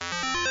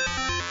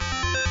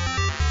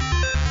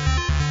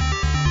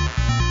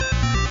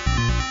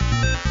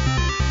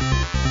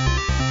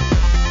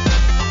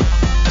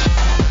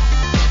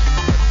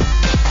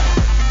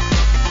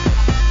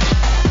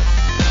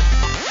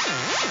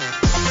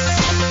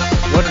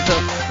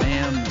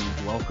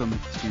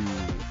to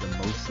the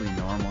Mostly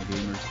Normal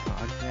Gamers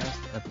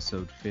podcast,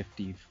 episode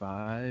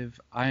 55.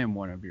 I am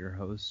one of your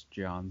hosts,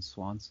 John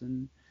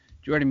Swanson.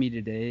 Joining me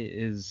today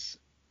is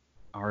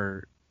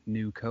our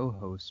new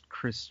co-host,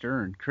 Chris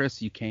Stern.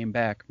 Chris, you came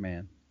back,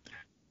 man.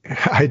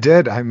 I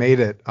did. I made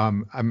it.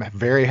 I'm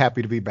very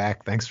happy to be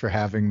back. Thanks for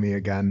having me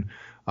again.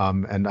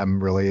 And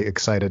I'm really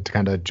excited to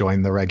kind of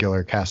join the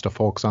regular cast of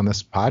folks on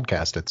this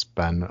podcast. It's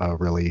been a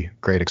really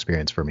great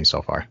experience for me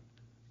so far.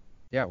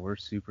 Yeah, we're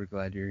super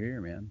glad you're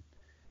here, man.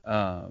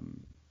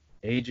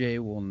 AJ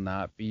will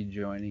not be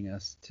joining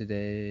us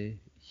today.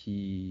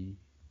 He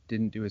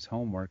didn't do his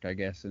homework, I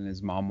guess, and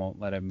his mom won't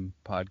let him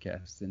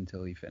podcast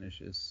until he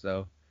finishes.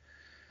 So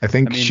I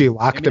think she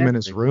locked him in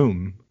his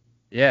room.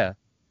 Yeah,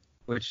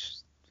 which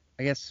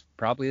I guess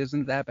probably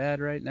isn't that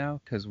bad right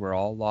now because we're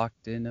all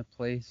locked in a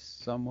place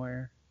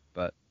somewhere.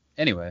 But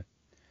anyway,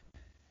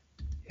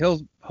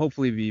 he'll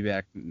hopefully be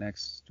back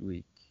next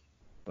week,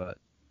 but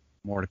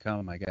more to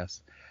come, I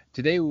guess.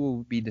 Today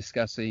we'll be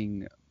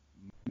discussing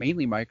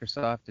mainly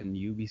Microsoft and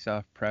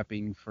Ubisoft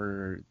prepping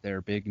for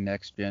their big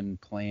next-gen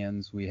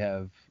plans. We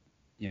have,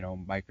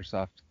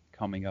 Microsoft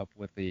coming up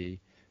with a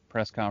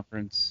press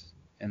conference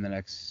in the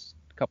next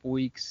couple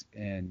weeks,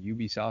 and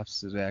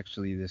Ubisoft's is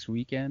actually this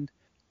weekend.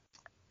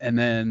 And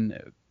then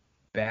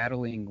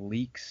battling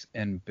leaks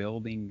and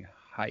building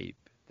hype.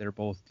 They're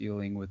both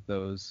dealing with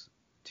those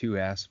two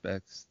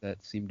aspects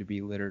that seem to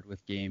be littered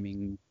with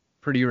gaming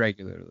pretty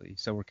regularly,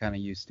 so we're kind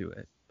of used to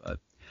it. But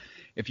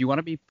if you want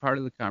to be part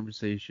of the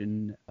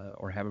conversation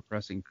or have a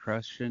pressing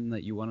question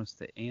that you want us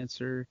to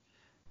answer,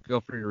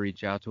 feel free to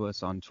reach out to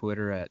us on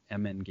Twitter at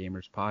MN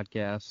Gamers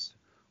Podcast,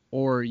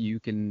 or you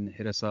can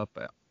hit us up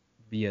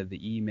via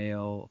the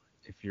email.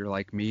 If you're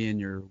like me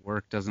and your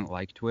work doesn't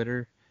like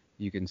Twitter,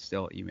 you can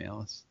still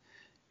email us.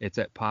 It's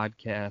at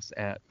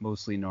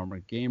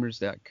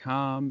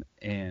podcast@mostlynormalgamers.com,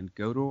 and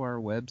go to our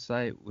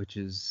website, which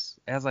is,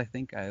 as I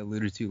think I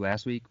alluded to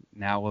last week,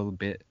 now a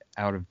bit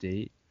out of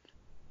date,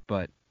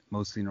 but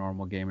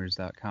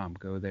mostlynormalgamers.com.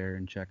 Go there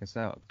and check us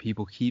out.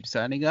 People keep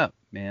signing up,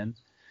 man,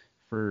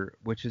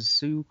 which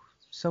is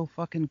so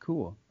fucking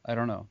cool. I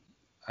don't know.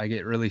 I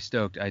get really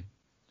stoked. I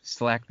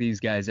Slack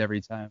these guys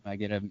every time I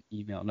get an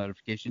email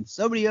notification.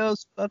 Somebody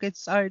else fucking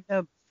signed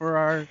up for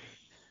our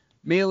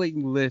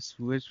mailing list,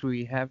 which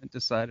we haven't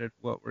decided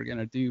what we're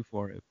gonna do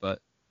for it, but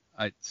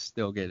I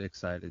still get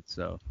excited.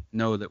 So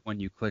know that when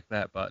you click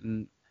that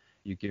button,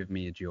 you give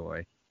me a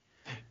joy.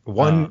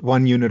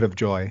 One unit of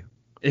joy.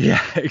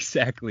 Yeah,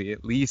 exactly.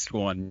 At least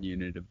one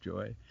unit of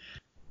joy.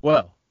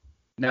 Well,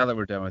 now that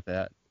we're done with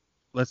that,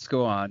 let's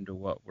go on to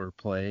what we're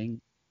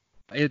playing.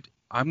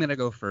 I'm going to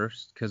go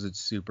first because it's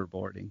super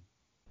boring.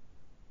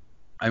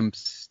 I'm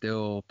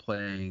still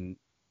playing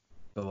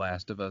The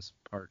Last of Us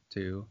Part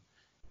 2,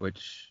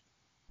 which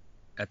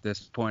at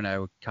this point I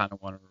would kind of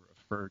want to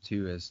refer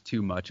to as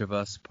Too Much of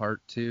Us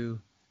Part 2,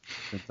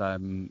 since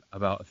I'm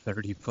about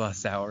 30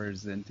 plus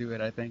hours into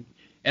it, I think.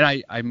 And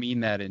I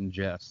mean that in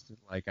jest.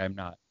 Like, I'm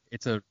not.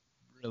 It's a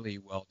really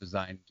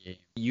well-designed game.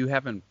 You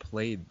haven't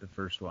played the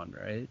first one,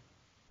 right?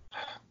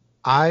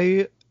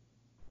 I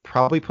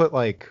probably put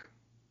I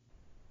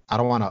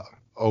don't want to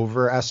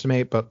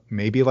overestimate, but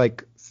maybe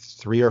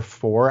 3 or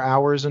 4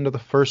 hours into the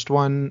first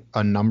one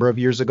a number of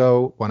years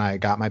ago when I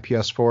got my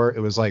PS4.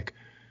 It was I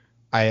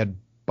had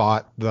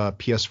bought the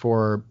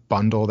PS4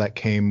 bundle that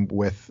came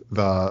with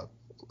the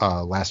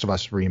Last of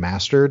Us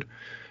Remastered,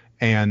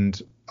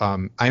 and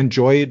I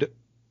enjoyed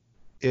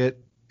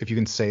it. If you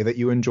can say that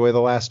you enjoy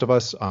The Last of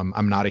Us.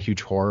 I'm not a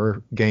huge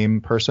horror game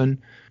person,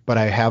 but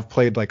I have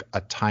played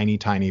a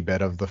tiny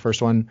bit of the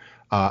first one.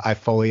 I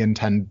fully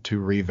intend to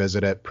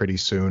revisit it pretty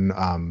soon,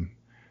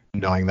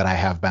 knowing that I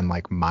have been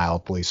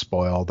mildly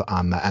spoiled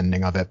on the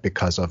ending of it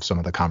because of some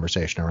of the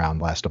conversation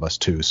around Last of Us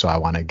 2. So I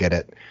want to get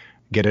it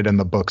in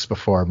the books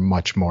before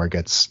much more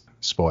gets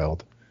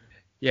spoiled.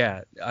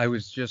 Yeah, I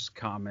was just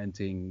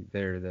commenting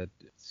there that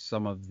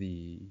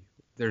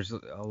there's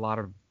a lot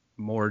of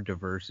more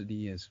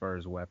diversity as far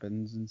as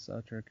weapons and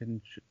such are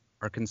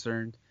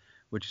concerned,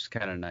 which is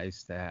kind of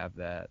nice to have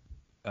that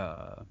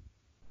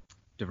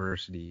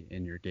diversity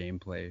in your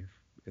gameplay.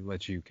 It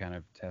lets you kind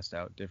of test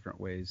out different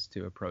ways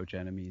to approach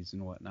enemies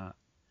and whatnot.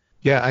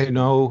 Yeah, I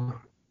know.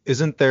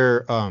 Isn't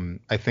there,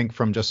 I think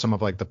from just some of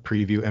the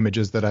preview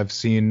images that I've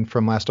seen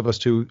from Last of Us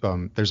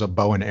 2, there's a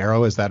bow and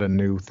arrow. Is that a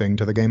new thing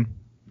to the game?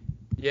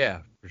 Yeah,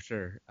 for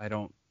sure. I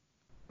don't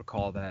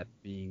recall that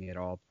being at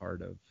all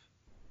part of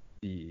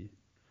the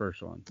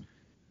first one.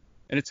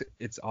 And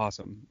it's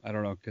awesome. I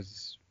don't know,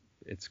 because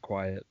it's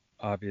quiet,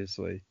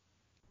 obviously.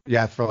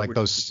 Yeah, for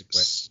those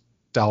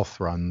stealth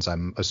runs,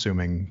 I'm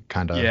assuming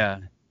kind of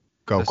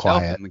go quiet. The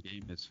stealth in the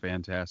game is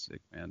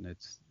fantastic, man.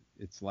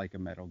 It's like a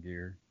Metal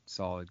Gear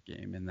Solid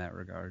game in that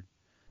regard.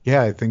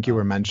 Yeah, I think you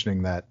were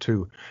mentioning that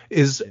too.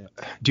 Do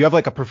you have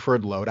a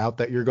preferred loadout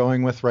that you're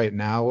going with right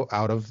now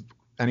out of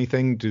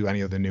anything? Do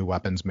any of the new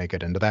weapons make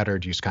it into that, or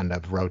do you just kind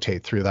of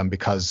rotate through them?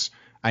 Because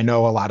I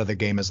know a lot of the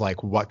game is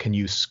what can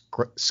you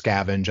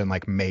scavenge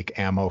and make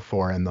ammo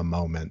for in the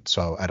moment.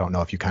 So I don't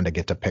know if you kind of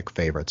get to pick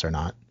favorites or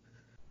not.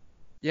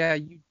 Yeah,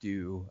 you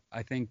do.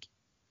 I think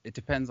it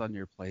depends on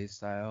your play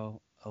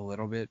style a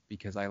little bit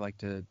because I like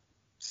to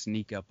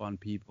sneak up on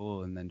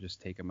people and then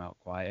just take them out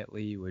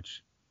quietly,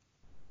 which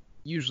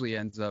usually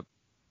ends up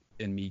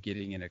in me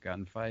getting in a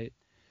gunfight.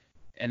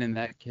 And in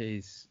that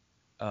case,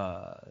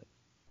 uh,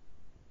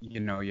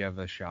 you have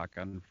a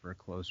shotgun for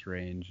close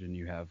range and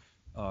you have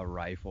a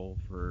rifle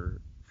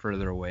for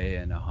further away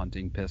and a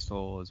hunting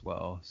pistol as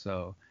well.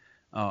 So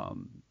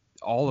um,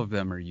 all of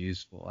them are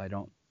useful. I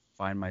don't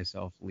find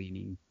myself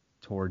leaning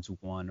towards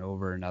one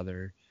over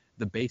another.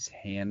 The base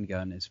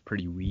handgun is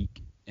pretty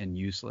weak and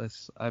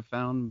useless, I've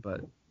found,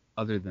 but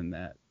other than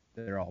that,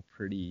 they're all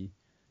pretty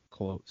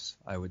close,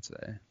 I would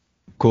say.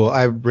 Cool.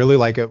 I really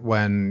like it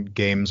when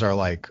games are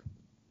like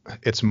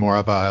it's more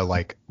of a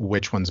like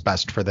which one's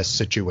best for this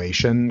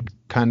situation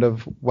kind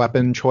of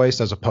weapon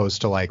choice as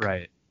opposed to like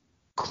Right.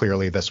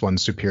 clearly this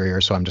one's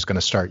superior, so I'm just going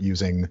to start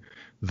using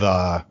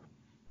the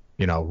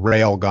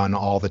rail gun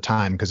all the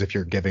time because if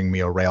you're giving me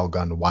a rail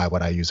gun, why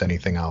would I use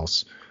anything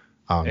else?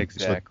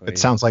 So it Exactly.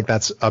 sounds like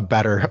that's a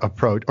better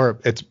approach, or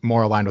it's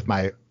more aligned with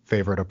my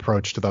favorite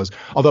approach to those.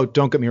 Although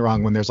don't get me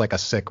wrong, when there's like a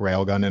sick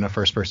railgun in a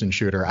first-person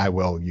shooter, I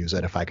will use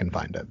it if I can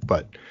find it.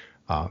 But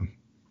um,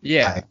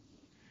 I Yeah.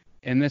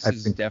 And this I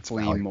is think it's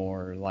definitely valuable.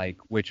 more like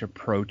which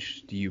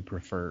approach do you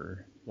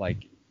prefer?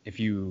 Like if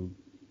you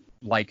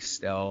like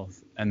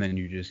stealth and then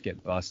you just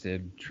get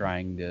busted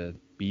trying to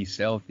be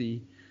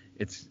stealthy,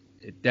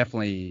 it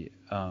definitely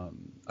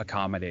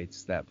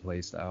accommodates that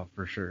playstyle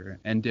for sure,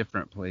 and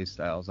different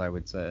playstyles I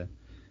would say.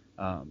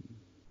 Um,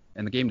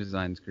 and the game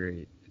design's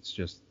great. It's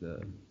just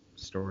the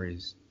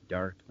story's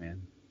dark,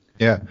 man.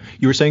 Yeah,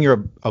 you were saying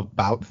you're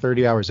about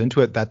 30 hours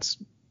into it. That's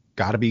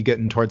got to be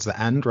getting towards the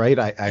end, right?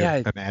 I Yeah,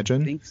 I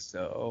imagine. think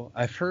so.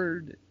 I've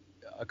heard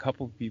a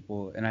couple of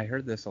people, and I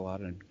heard this a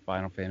lot in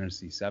Final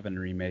Fantasy VII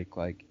Remake,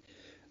 like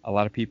a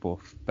lot of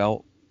people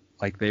felt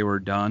like they were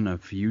done a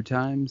few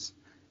times,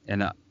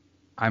 and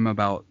I'm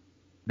about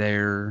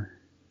there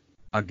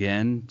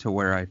again to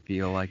where I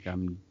feel like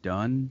I'm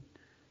done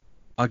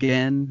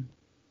again.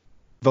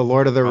 The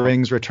Lord of the Um,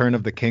 Rings Return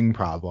of the King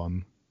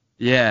problem.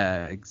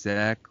 yeah,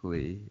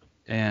 exactly.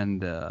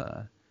 And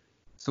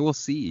so we'll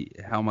see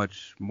how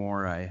much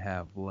more I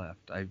have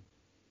left.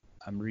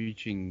 I'm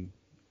reaching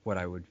what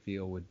I would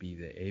feel would be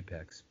the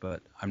apex,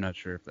 but I'm not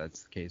sure if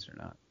that's the case or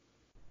not.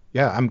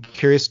 Yeah, I'm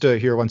curious to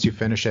hear once you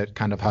finish it,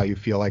 kind of how you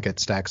feel like it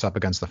stacks up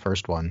against the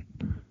first one,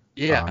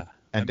 Yeah,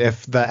 and I'm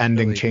if the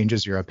ending really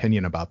changes your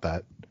opinion about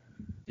that.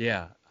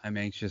 yeah, I'm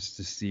anxious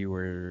to see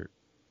where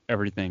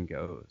everything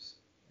goes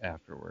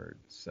afterwards.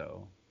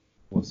 So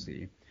we'll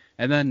see.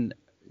 And then,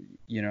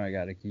 I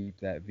got to keep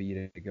that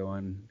Vita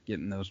going,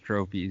 getting those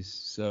trophies.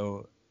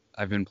 So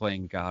I've been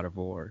playing God of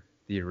War,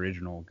 the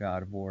original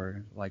God of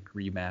War, like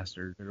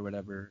remastered or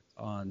whatever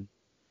on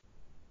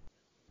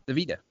the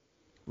Vita,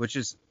 which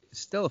is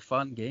still a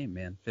fun game,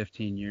 man.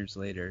 15 years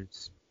later,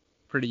 it's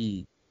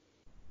pretty,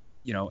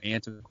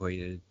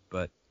 antiquated,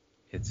 but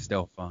it's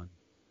still fun.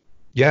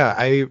 Yeah,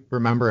 I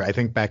remember. I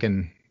think back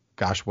in,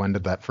 gosh, when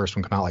did that first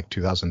one come out? Like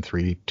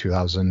 2003,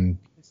 2002,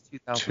 It's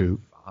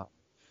 2005,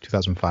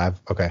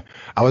 2005. Okay,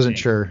 I I wasn't think.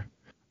 sure,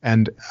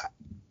 and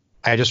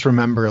I just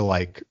remember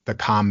like the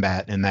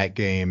combat in that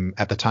game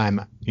at the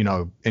time,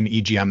 in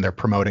EGM, they're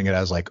promoting it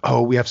as like,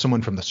 oh, we have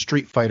someone from the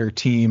Street Fighter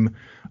team,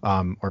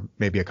 or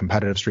maybe a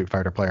competitive Street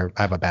Fighter player.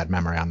 I have a bad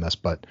memory on this,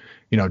 but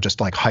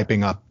just like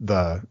hyping up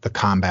the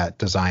combat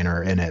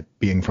designer in it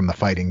being from the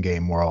fighting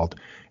game world.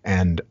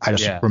 And I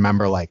just Yeah.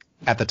 remember like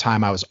at the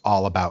time I was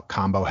all about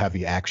combo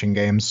heavy action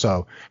games.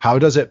 So how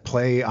does it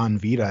play on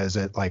Vita? Is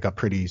it like a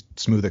pretty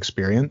smooth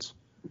experience?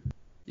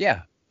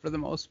 Yeah, for the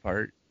most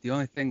part. The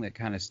only thing that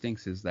kind of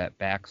stinks is that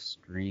back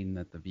screen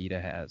that the Vita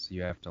has.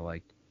 You have to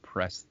like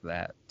press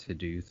that to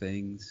do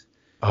things,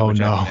 Oh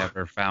which I've no.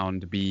 never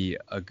found to be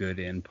a good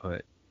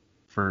input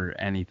for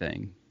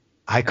anything.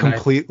 I And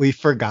I, completely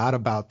forgot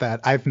about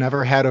that. I've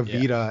never had a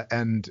yeah, Vita,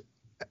 and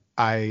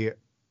I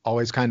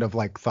always kind of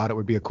like thought it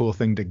would be a cool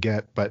thing to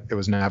get, but it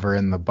was never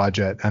in the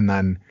budget. And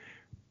then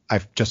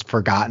I've just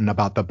forgotten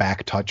about the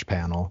back touch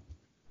panel.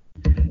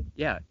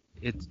 yeah,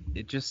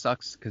 it just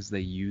sucks because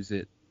they use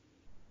it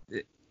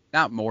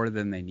not more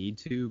than they need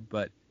to,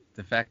 but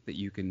the fact that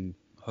you can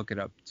hook it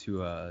up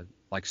to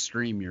like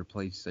stream your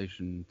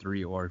PlayStation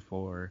 3 or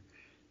 4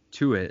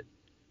 to it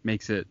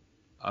makes it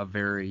a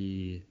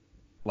very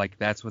like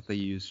that's what they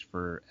use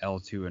for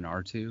L2 and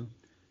R2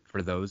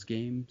 for those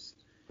games,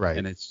 Right.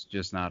 and it's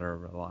just not a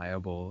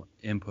reliable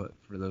input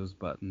for those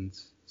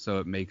buttons. So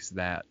it makes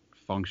that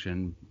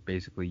function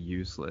basically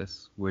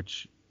useless,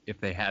 which if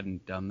they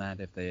hadn't done that,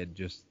 if they had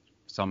just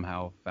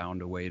somehow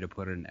found a way to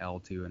put an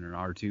L2 and an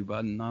R2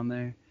 button on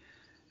there,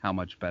 how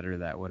much better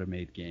that would have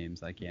made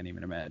games, I can't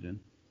even imagine.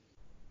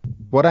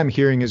 What I'm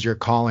hearing is you're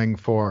calling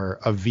for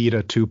a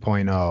Vita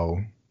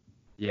 2.0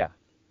 Yeah,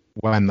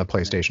 when the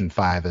PlayStation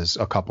 5 is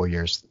a couple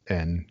years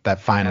in. That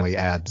finally absolutely.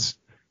 adds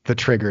the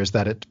triggers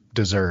that it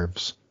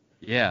deserves.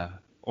 Yeah,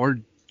 or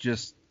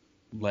just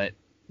let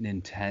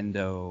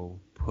Nintendo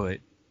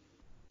put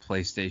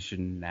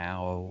PlayStation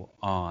Now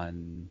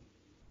on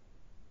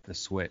the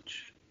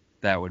Switch.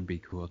 That would be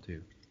cool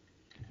too.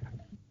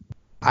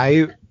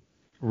 I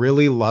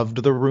really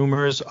loved the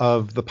rumors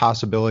of the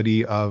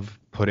possibility of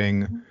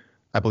putting,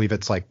 I believe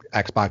it's like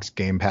Xbox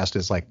Game Pass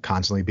is like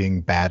constantly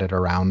being batted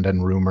around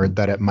and rumored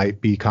that it might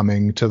be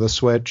coming to the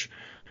Switch.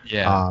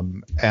 Yeah.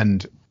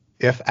 And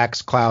if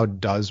xCloud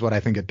does what I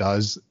think it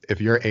does, if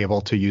you're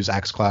able to use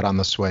xCloud on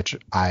the Switch,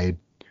 I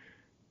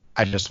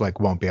just like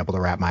won't be able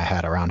to wrap my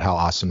head around how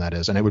awesome that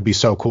is. And it would be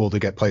so cool to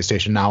get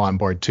PlayStation Now on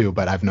board too,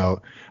 but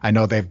I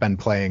know they've been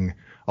playing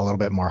a little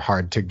bit more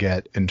hard to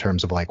get in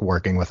terms of like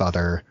working with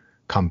other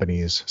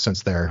companies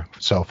since they're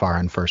so far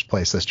in first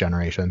place this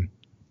generation.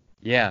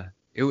 Yeah.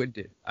 It would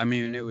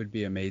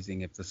be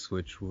amazing if the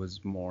Switch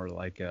was more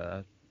like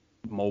a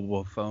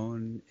mobile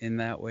phone in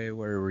that way,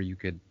 where you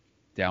could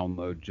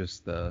download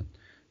just the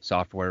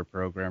software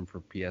program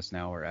for PS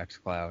Now or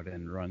xCloud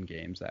and run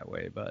games that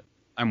way. But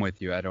I'm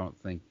with you. I don't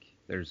think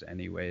there's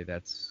any way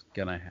that's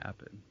gonna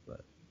happen.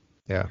 But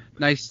Yeah.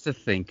 nice to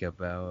think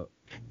about.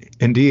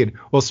 Indeed.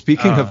 Well,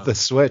 speaking of the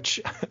Switch,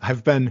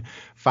 I've been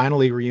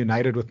finally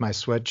reunited with my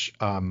Switch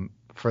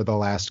for the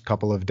last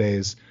couple of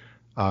days.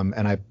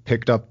 And I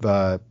picked up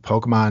the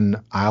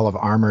Pokemon Isle of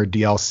Armor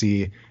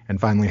DLC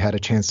and finally had a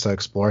chance to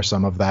explore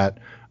some of that.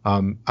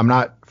 I'm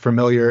not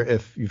familiar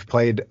if you've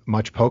played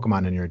much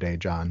Pokemon in your day,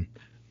 John.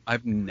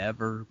 I've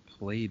never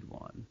played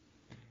one.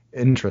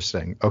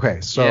 Interesting. Okay,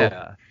 so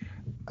Yeah.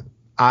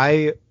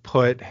 I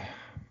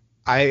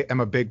am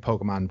a big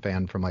Pokemon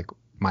fan from like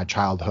my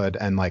childhood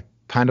and like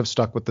kind of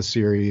stuck with the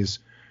series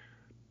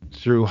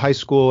through high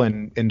school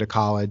and into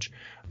college.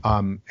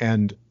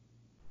 And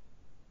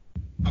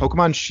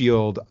Pokemon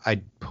Shield,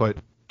 I put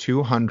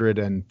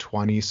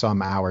 220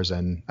 some hours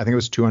in. I think it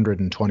was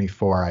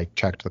 224. I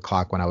checked the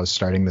clock when I was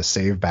starting the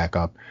save back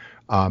up.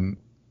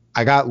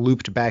 I got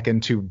looped back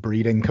into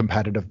breeding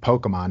competitive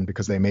Pokemon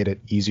because they made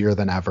it easier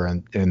than ever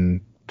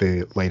in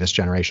the latest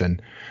generation.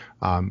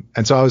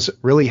 And so I was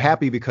really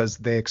happy because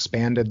they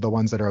expanded the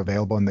ones that are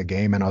available in the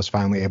game, and I was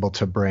finally able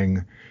to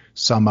bring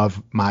some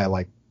of my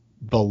like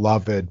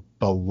beloved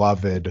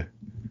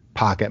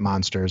pocket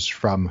monsters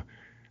from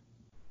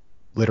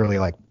literally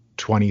like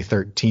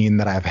 2013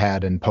 that I've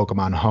had in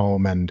Pokemon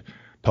Home and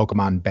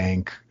Pokemon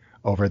Bank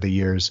over the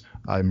years.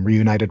 I'm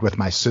reunited with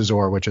my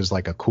Scizor, which is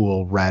like a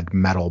cool red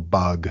metal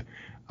bug,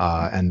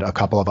 and a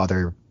couple of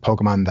other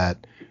Pokemon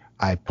that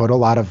I put a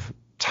lot of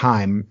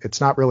time. It's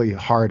not really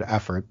hard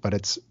effort, but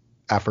it's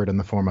effort in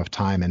the form of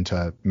time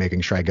into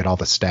making sure I get all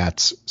the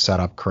stats set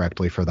up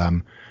correctly for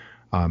them.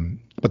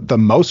 But the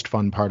most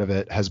fun part of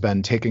it has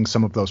been taking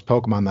some of those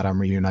Pokemon that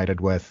I'm reunited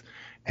with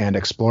and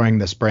exploring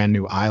this brand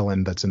new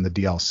island that's in the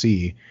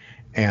DLC.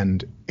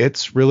 And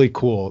it's really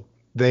cool.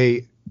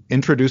 They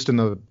introduced in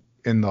the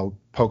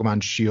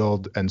Pokemon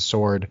Shield and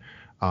Sword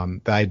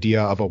the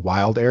idea of a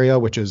wild area,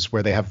 which is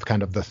where they have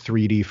kind of the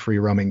 3D free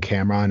roaming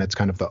camera, and it's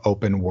kind of the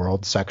open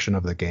world section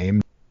of the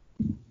game.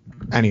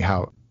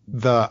 Anyhow,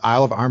 the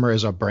Isle of Armor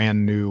is a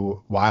brand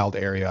new wild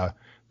area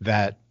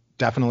that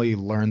definitely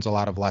learns a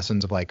lot of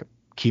lessons of like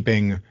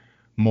keeping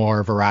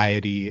more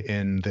variety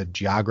in the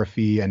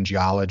geography and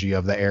geology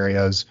of the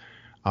areas.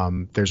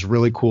 There's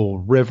really cool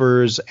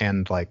rivers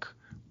and like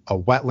a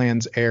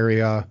wetlands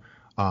area,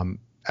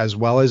 as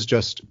well as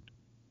just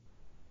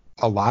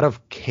a lot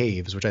of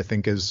caves, which I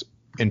think is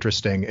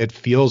interesting. It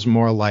feels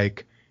more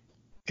like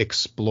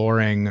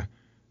exploring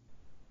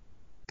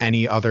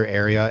any other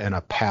area in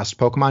a past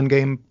Pokemon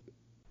game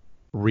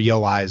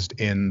realized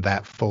in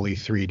that fully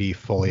 3D,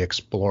 fully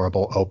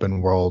explorable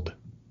open world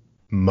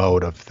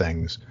mode of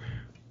things,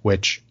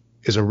 which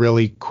is a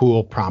really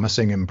cool,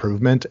 promising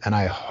improvement, and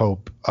I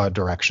hope a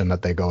direction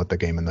that they go with the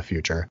game in the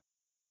future.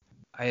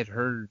 I had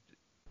heard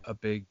a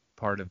big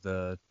part of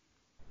the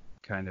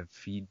kind of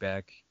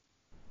feedback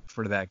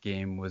for that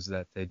game was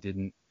that they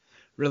didn't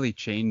really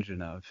change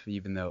enough,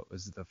 even though it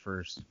was the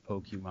first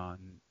Pokemon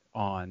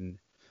on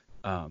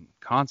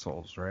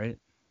consoles, right?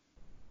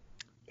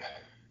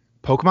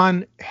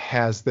 Pokemon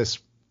has this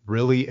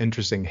really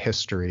interesting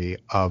history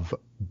of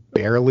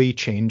barely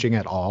changing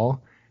at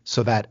all,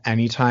 so that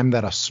anytime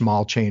that a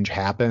small change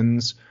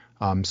happens,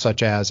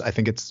 such as I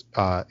think it's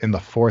in the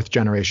fourth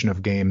generation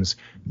of games,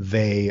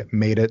 they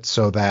made it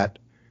so that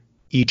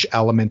each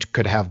element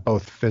could have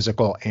both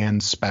physical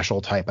and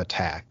special type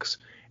attacks.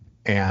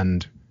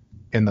 And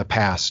in the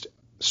past,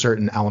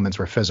 certain elements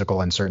were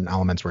physical and certain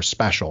elements were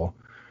special.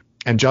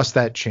 And just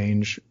that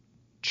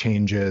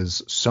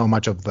changes so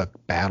much of the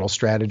battle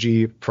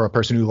strategy for a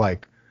person who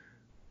like,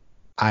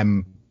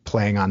 I'm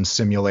playing on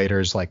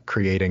simulators, like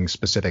creating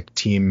specific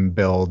team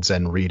builds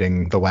and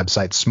reading the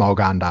website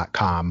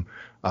smogon.com.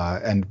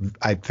 And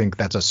I think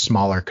that's a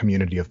smaller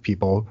community of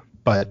people.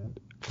 But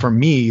for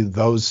me,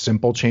 those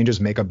simple changes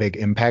make a big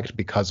impact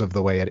because of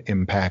the way it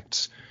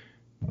impacts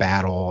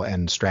battle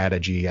and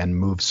strategy and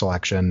move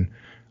selection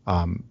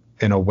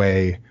in a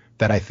way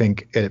that I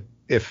think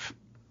if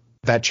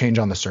that change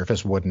on the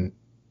surface wouldn't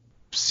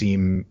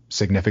seem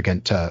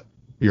significant to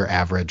your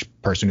average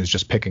person who's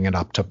just picking it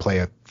up to play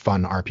a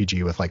fun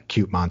RPG with like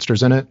cute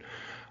monsters in it.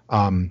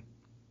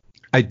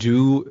 I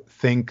do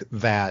think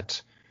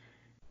that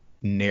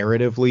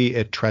narratively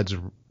it treads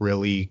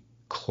really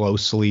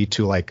closely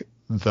to like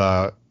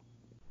the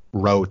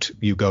rote.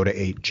 You go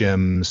to 8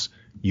 gyms,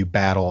 you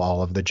battle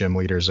all of the gym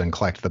leaders and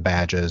collect the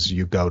badges,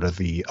 you go to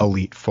the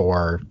Elite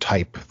Four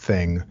type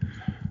thing.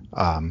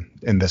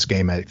 In this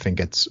game, I think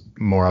it's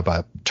more of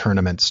a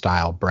tournament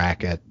style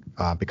bracket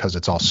because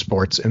it's all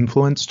sports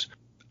influenced.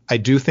 I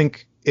do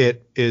think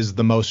it is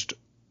the most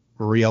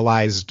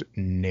realized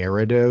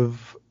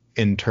narrative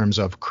in terms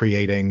of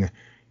creating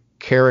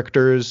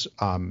characters,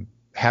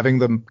 having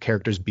the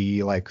characters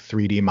be like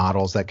 3D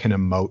models that can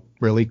emote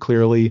really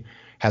clearly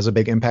has a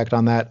big impact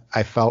on that.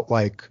 I felt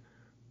like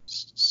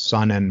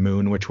Sun and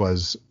Moon, which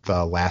was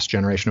the last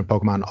generation of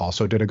Pokemon,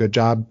 also did a good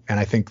job. And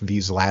I think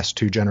these last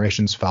 2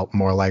 generations felt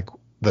more like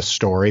the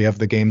story of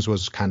the games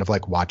was kind of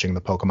like watching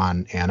the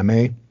Pokemon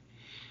anime.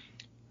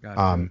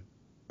 Gotcha.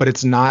 But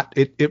it's not,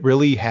 it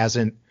really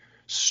hasn't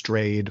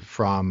strayed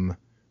from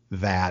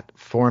that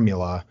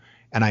formula.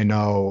 And I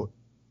know,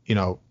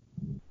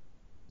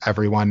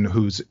 everyone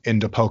who's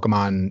into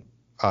Pokemon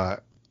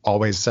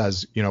always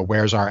says,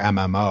 where's our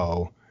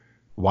MMO?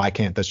 Why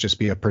can't this just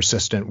be a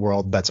persistent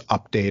world that's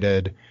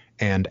updated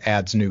and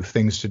adds new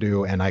things to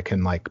do, and I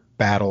can like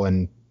battle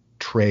and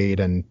trade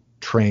and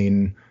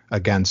train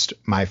against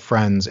my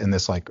friends in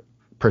this like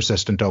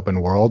persistent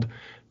open world?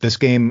 This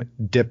game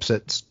dips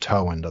its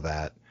toe into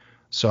that.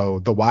 So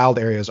the wild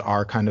areas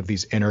are kind of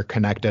these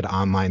interconnected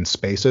online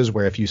spaces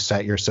where if you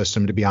set your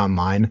system to be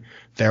online,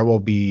 there will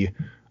be,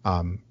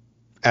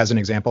 as an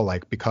example,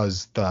 like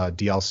because the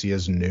DLC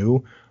is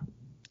new,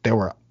 there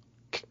were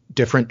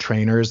different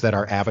trainers that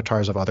are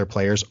avatars of other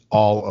players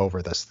all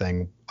over this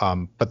thing.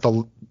 But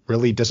the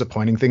really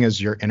disappointing thing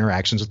is your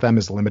interactions with them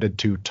is limited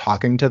to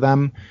talking to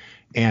them,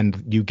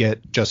 and you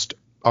get just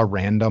a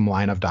random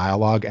line of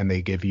dialogue and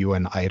they give you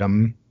an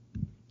item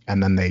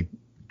and then they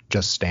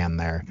just stand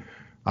there.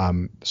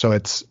 So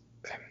it's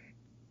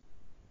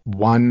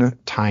one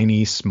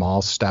tiny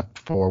small step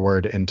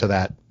forward into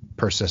that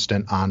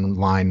persistent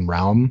online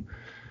realm,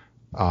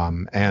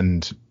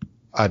 and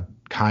a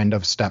kind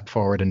of step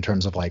forward in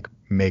terms of like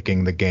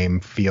making the game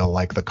feel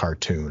like the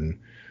cartoon.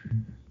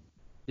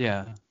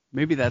 Yeah,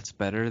 maybe that's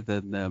better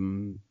than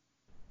them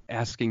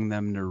asking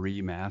them to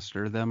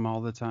remaster them all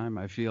the time.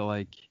 I feel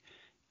like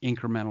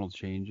incremental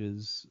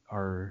changes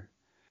are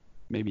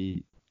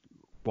maybe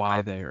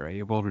why they're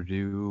able to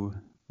do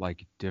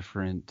like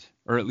different,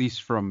 or at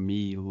least from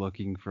me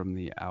looking from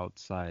the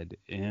outside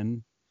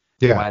in,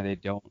 why they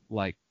don't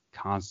like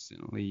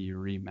constantly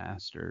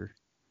remaster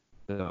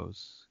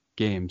those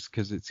games,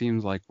 because it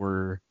seems like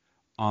we're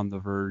on the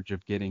verge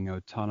of getting a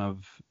ton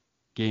of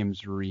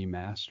games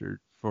remastered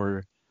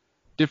for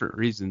different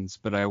reasons,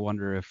 but I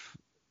wonder if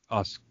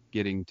us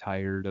getting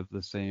tired of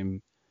the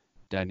same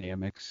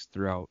dynamics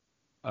throughout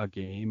a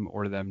game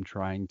or them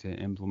trying to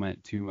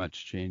implement too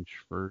much change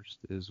first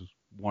is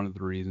one of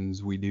the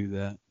reasons we do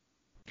that.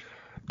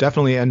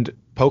 Definitely, and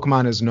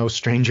Pokemon is no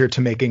stranger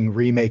to making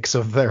remakes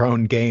of their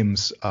own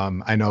games.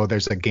 I know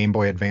there's a Game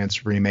Boy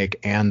Advance remake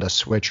and a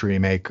Switch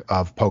remake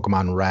of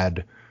Pokemon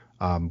Red,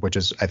 which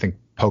is, I think,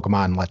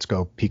 Pokemon Let's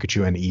Go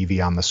Pikachu and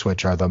Eevee on the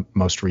Switch are the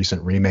most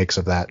recent remakes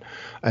of that.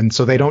 And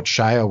so they don't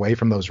shy away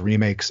from those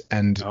remakes.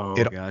 And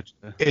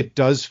it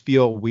does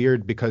feel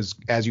weird because,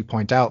 as you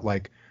point out,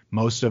 like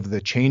most of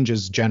the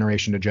changes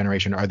generation to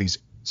generation are these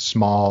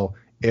small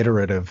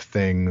iterative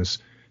things.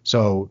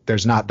 So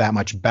there's not that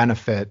much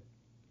benefit.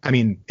 I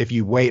mean, if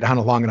you wait on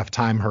a long enough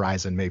time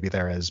horizon, maybe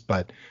there is.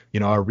 But,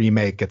 a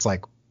remake, it's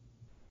like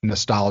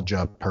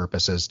nostalgia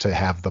purposes to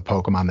have the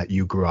Pokemon that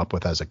you grew up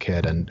with as a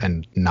kid,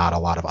 and not a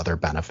lot of other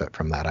benefit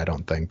from that, I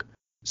don't think.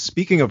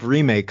 Speaking of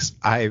remakes,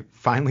 I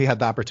finally had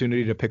the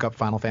opportunity to pick up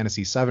Final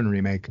Fantasy VII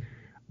Remake.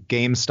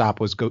 GameStop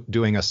was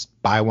doing a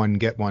buy one,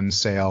 get one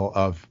sale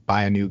of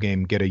buy a new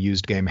game, get a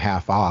used game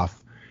half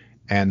off.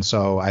 And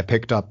so I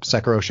picked up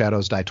Sekiro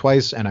Shadows Die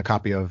Twice and a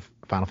copy of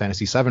Final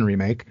Fantasy VII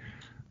Remake.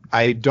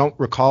 I don't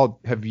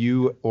recall, have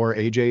you or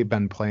AJ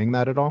been playing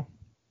that at all?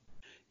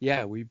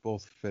 Yeah, we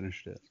both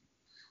finished it.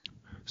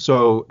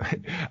 So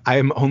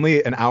I'm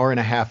only an hour and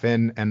a half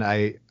in, and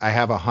I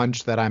have a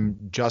hunch that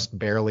I'm just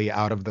barely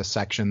out of the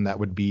section that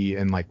would be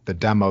in like the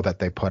demo that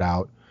they put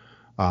out.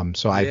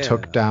 I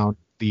took down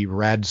the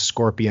red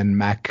Scorpion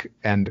mech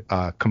and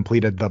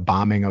completed the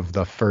bombing of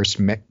the first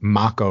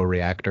Mako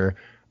reactor.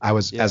 I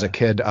was, as a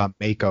kid, a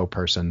Mako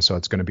person, so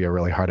it's going to be a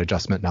really hard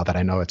adjustment now that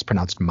I know it's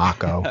pronounced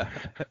Mako.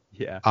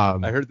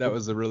 I heard that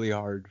was really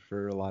hard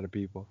for a lot of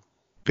people.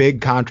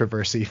 Big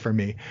controversy for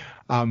me.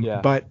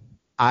 But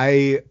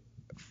I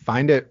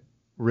find it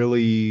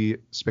really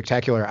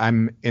spectacular.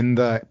 I'm in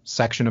the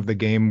section of the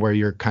game where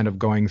you're kind of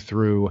going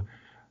through,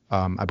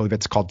 I believe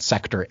it's called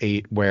Sector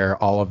 8, where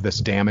all of this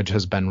damage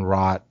has been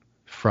wrought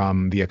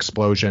from the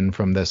explosion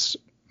from this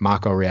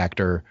Mako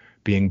reactor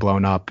being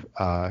blown up,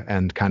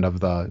 and kind of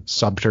the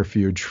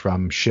subterfuge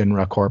from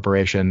Shinra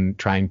Corporation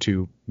trying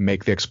to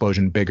make the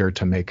explosion bigger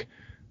to make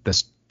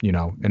this,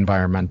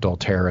 environmental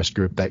terrorist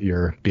group that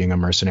you're being a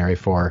mercenary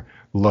for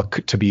look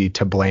to be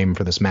to blame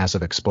for this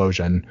massive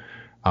explosion.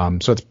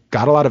 So it's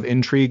got a lot of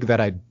intrigue that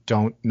I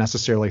don't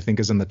necessarily think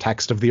is in the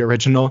text of the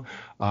original.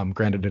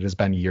 Granted, it has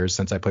been years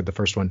since I played the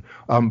first one.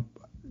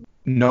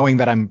 Knowing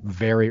that I'm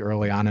very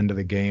early on into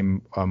the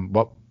game,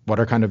 what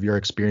are kind of your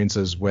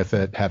experiences with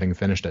it, having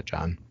finished it,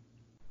 John?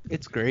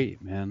 It's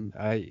great, man.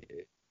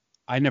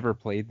 I never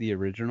played the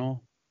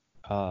original.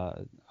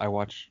 I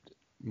watched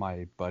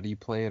my buddy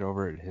play it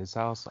over at his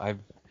house. I've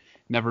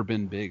never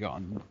been big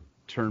on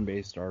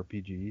turn-based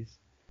RPGs,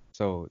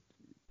 so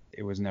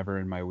it was never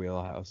in my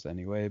wheelhouse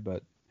anyway.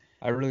 But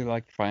I really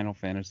liked Final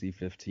Fantasy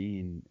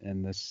 15,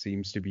 and this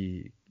seems to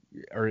be,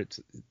 or it's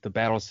the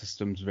battle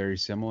system's very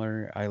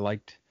similar. I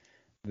liked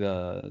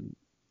the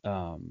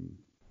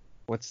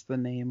what's the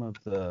name of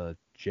the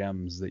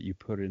gems that you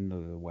put into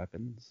the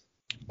weapons?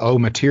 Oh,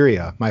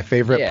 materia. My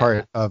favorite Yeah.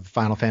 part of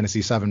Final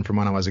Fantasy VII from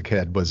when I was a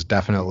kid was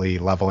definitely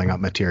leveling up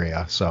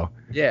materia. So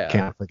Yeah.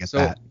 can't forget So,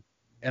 that.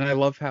 and I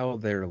love how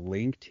they're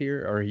linked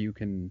here, or you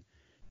can,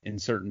 in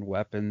certain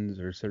weapons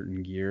or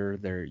certain gear,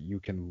 there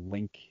you can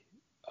link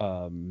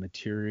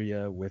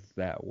materia with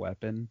that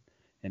weapon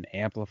and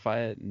amplify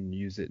it and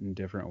use it in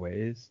different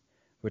ways,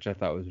 which I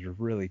thought was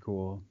really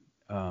cool.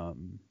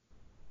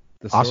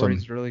 The Awesome.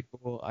 story's really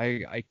cool.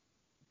 I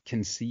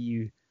can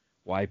see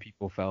why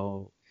people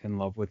fell in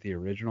love with the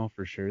original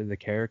for sure. The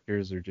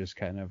characters are just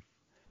kind of,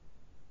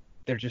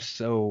 they're just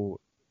so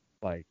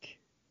like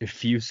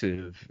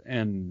effusive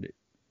and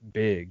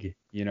big,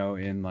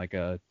 in like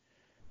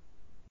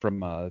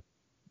from a,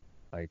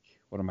 like,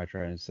 what am I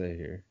trying to say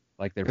here?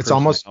 Like their It's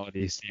almost,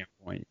 personality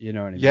standpoint, you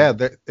know what I yeah,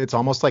 mean? it's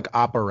almost like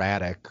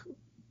operatic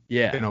in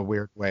Yeah. a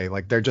weird way.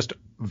 Like they're just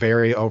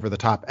very over the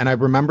top. And I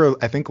remember,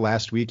 I think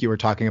last week you were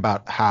talking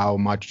about how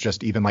much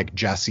just even like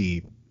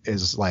Jessie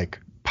is like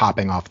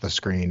popping off the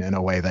screen in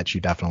a way that she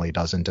definitely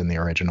doesn't in the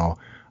original.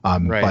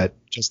 Right.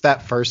 But just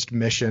that first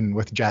mission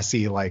with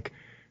Jessie, like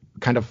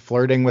kind of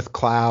flirting with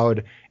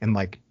Cloud and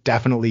like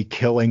definitely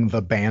killing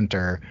the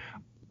banter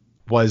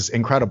was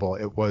incredible.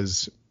 It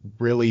was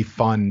really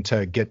fun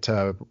to get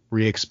to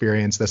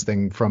re-experience this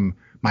thing from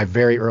my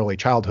very early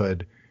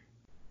childhood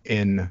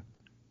in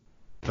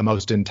the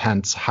most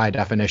intense high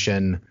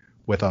definition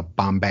with a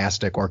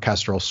bombastic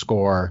orchestral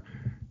score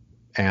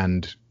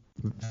and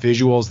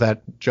visuals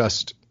that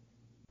just,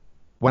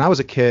 when I was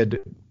a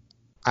kid,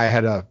 I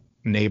had a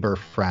neighbor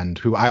friend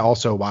who I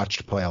also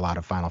watched play a lot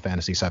of Final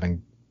Fantasy VII.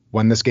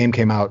 When this game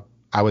came out,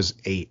 I was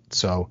 8,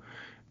 so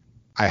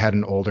I had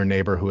an older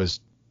neighbor who was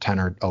 10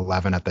 or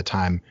 11 at the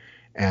time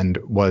and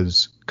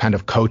was kind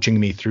of coaching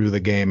me through the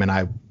game, and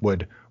I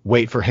would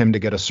wait for him to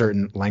get a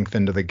certain length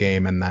into the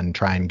game and then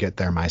try and get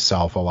there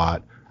myself a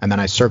lot. And then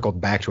I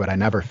circled back to it. I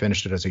never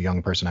finished it as a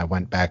young person. I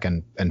went back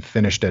and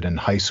finished it in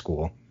high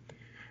school.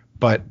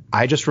 But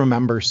I just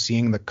remember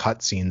seeing the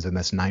cutscenes in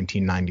this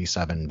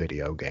 1997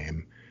 video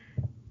game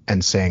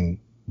and saying,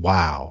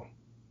 wow,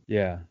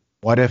 Yeah.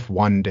 what if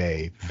one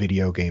day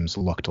video games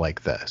looked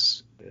like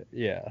this?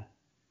 Yeah.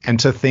 And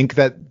to think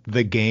that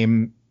the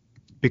game,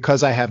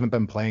 because I haven't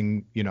been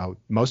playing,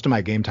 most of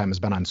my game time has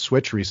been on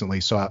Switch recently.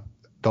 So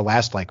the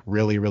last like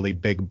really, really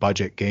big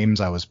budget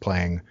games I was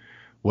playing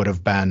would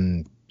have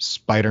been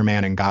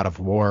Spider-Man and God of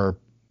War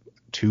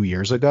 2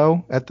 years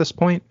ago at this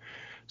point.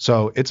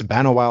 So it's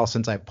been a while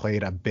since I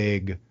played a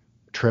big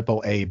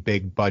AAA,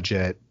 big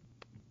budget,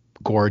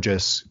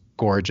 gorgeous,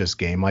 gorgeous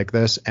game like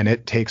this. And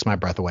it takes my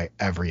breath away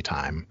every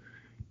time.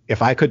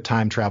 If I could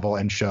time travel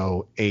and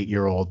show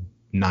 8-year-old,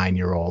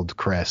 9-year-old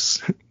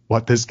Chris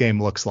what this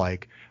game looks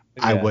like,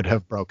 I Yeah. would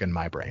have broken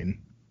my brain.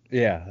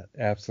 Yeah,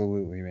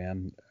 absolutely,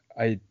 man.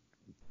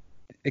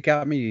 It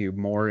got me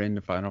more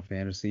into Final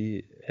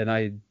Fantasy,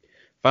 and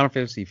Final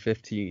Fantasy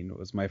 15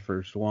 was my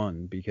first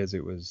one because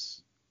it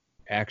was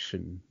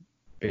action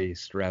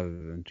based rather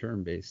than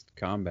turn based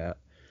combat.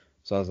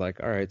 So I was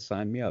like, all right,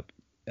 sign me up.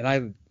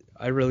 And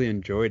I really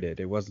enjoyed it.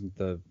 It wasn't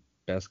the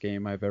best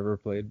game I've ever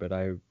played, but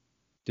I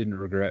didn't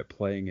regret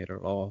playing it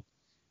at all.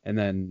 And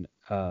then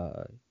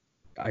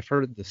I've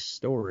heard the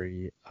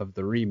story of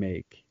the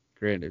remake.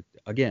 Granted,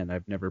 again,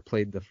 I've never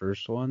played the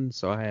first one,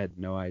 so I had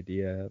no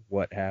idea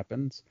what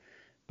happens.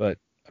 But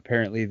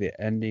apparently, the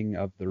ending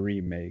of the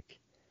remake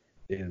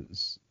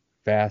is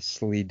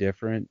vastly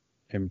different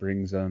and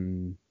brings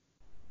on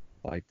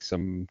like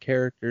some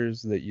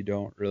characters that you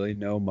don't really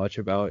know much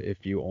about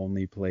if you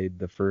only played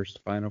the first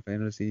Final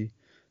Fantasy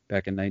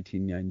back in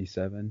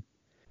 1997.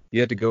 You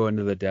had to go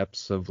into the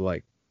depths of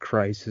like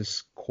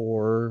Crisis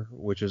Core,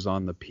 which is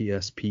on the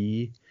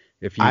PSP.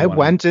 If you I want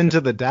went into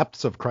the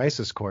depths of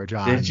Crisis Core, to,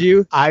 did John.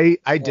 you? I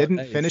Oh, didn't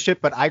nice, finish it,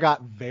 but I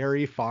got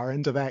very far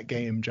into that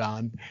game,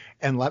 John.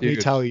 And let me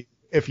dude. tell you,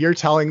 if you're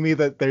telling me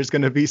that there's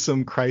going to be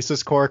some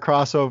Crisis Core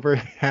crossover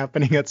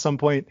happening at some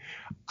point,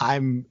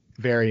 I'm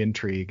very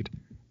intrigued.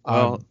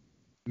 Well,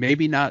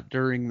 maybe not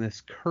during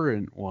this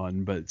current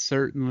one, but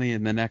certainly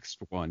in the next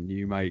one,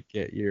 you might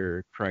get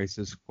your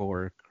Crisis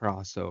Core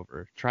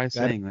crossover. Try That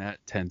saying that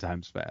 10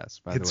 times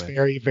fast, by the it's way.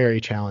 very,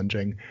 very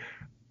challenging.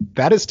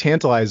 That is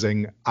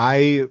tantalizing.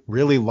 I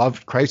really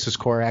loved Crisis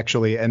Core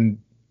actually, and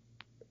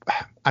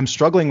I'm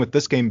struggling with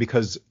this game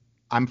because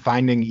I'm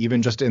finding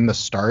even just in the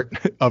start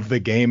of the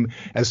game,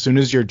 as soon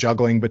as you're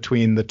juggling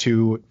between the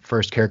two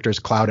first characters,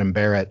 Cloud and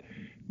Barrett,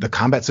 the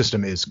combat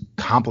system is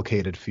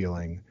complicated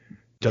feeling.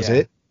 Does Yeah.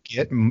 it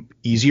get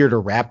easier to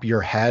wrap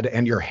your head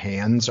and your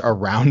hands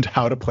around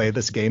how to play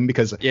this game?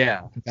 Because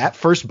Yeah. that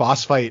first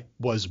boss fight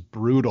was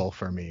brutal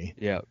for me.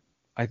 Yeah.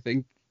 I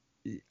think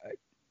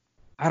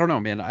I don't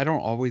know, man. I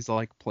don't always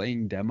like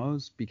playing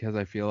demos because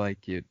I feel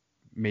like it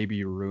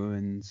maybe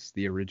ruins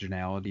the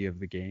originality of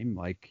the game.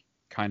 Like,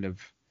 kind of,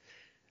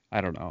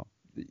 I don't know.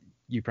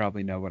 You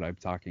probably know what I'm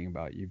talking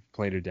about. You've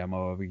played a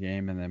demo of a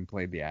game and then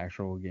played the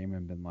actual game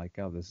and been like,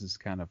 oh, this is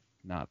kind of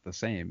not the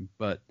same.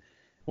 But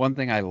one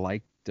thing I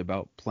liked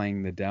about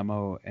playing the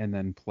demo and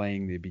then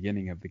playing the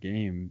beginning of the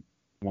game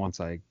once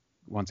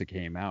it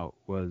came out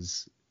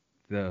was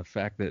the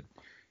fact that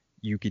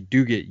you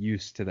do get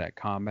used to that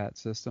combat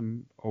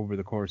system over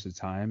the course of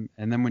time.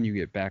 And then when you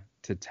get back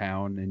to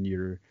town and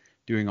you're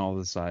doing all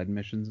the side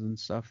missions and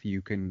stuff,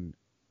 you can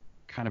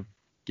kind of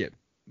get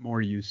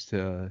more used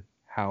to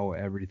how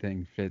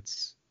everything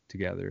fits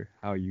together,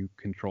 how you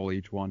control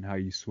each one, how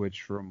you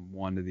switch from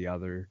one to the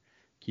other,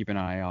 keep an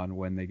eye on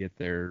when they get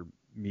their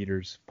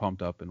meters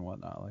pumped up and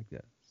whatnot, like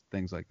that,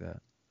 things like that.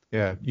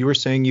 Yeah, you were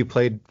saying you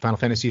played Final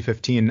Fantasy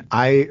 15.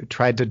 I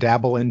tried to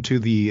dabble into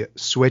the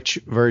Switch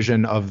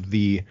version of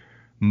the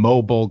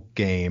mobile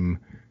game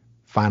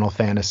Final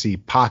Fantasy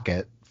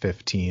Pocket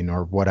 15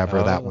 or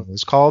whatever that one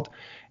was called.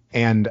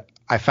 And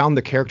I found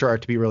the character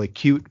art to be really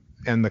cute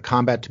and the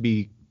combat to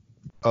be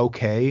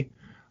okay.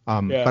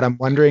 But I'm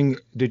wondering,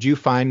 did you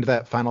find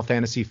that Final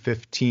Fantasy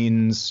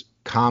 15's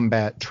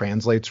combat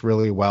translates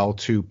really well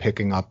to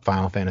picking up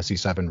Final Fantasy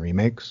 7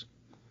 remakes?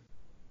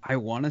 I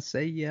want to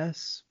say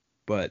yes,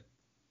 but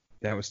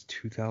that was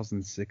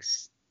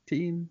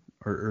 2016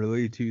 or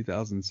early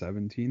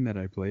 2017 that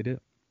I played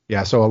it.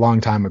 Yeah, so a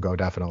long time ago,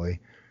 definitely.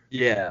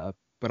 Yeah,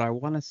 but I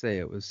want to say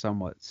it was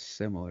somewhat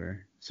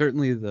similar.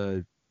 Certainly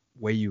the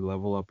way you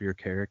level up your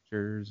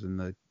characters and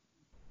the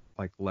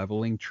like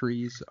leveling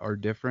trees are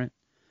different.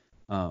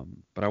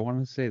 But I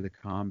want to say the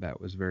combat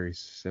was very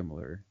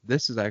similar.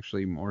 This is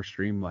actually more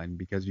streamlined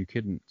because you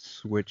couldn't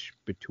switch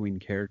between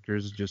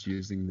characters just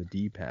using the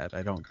D-pad,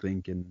 I don't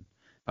think, in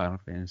Final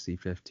Fantasy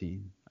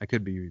 15. I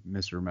could be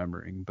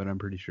misremembering, but I'm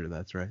pretty sure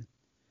that's right.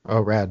 Oh,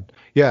 rad.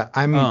 Yeah,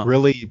 I'm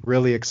really,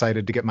 really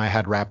excited to get my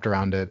head wrapped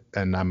around it,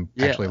 and I'm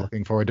actually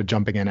looking forward to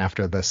jumping in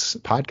after this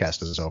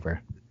podcast is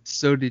over.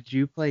 So did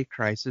you play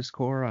Crisis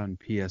Core on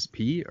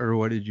PSP, or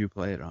what did you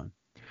play it on?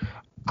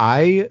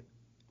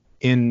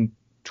 In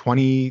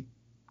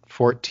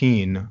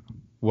 2014,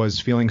 was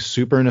feeling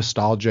super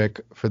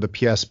nostalgic for the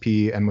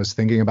PSP and was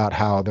thinking about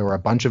how there were a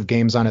bunch of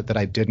games on it that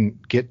I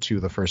didn't get to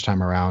the first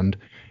time around,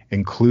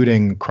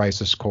 including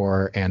Crisis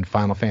Core and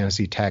Final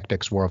Fantasy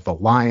Tactics War of the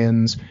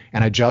Lions.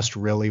 And I just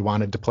really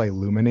wanted to play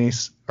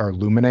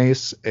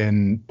Luminace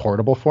in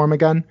portable form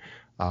again.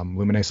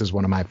 Luminace is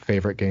one of my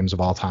favorite games of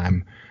all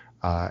time.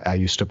 I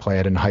used to play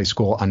it in high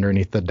school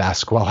underneath the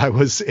desk while I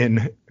was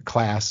in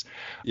class.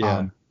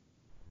 Yeah.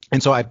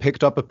 And so I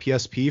picked up a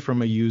PSP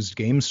from a used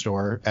game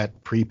store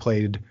at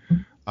Preplayed,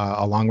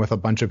 along with a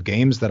bunch of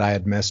games that I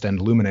had missed and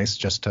Luminace,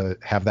 just to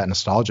have that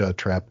nostalgia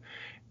trip,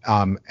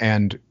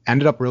 and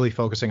ended up really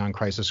focusing on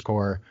Crisis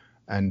Core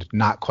and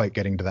not quite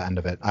getting to the end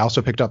of it. I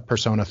also picked up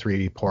Persona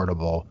 3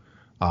 Portable,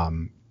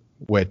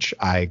 which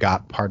I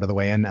got part of the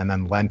way in and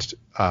then lent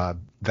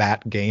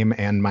that game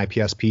and my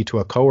PSP to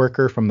a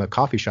coworker from the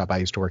coffee shop I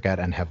used to work at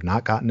and have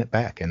not gotten it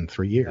back in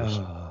 3 years.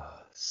 Oh,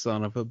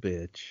 son of a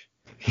bitch.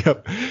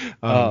 Yep.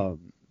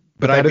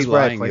 But I'd be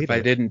lying if I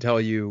didn't tell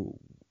you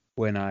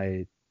when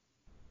I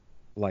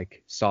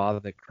saw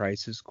the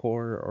Crisis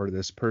Core, or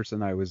this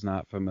person I was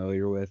not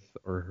familiar with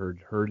or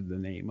heard the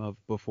name of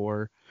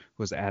before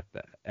was at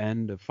the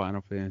end of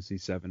Final Fantasy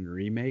VII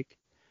Remake.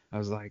 I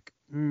was like,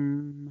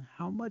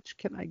 how much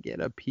can I get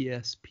a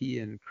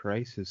PSP and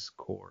Crisis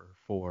Core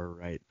for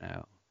right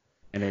now?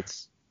 And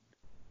it's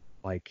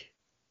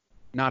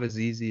not as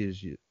easy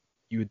as you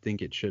would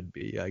think it should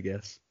be, I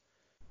guess.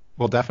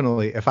 Well,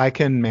 definitely. If I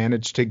can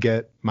manage to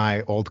get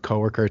my old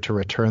coworker to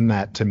return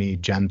that to me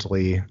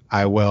gently,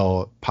 I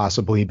will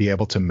possibly be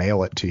able to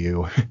mail it to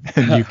you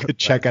and you could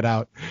check it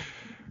out.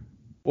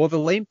 Well, the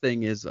lame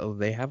thing is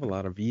they have a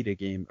lot of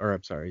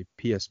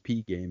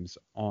PSP games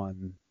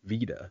on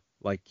Vita.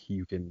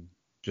 You can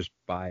just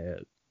buy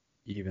it,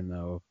 even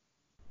though,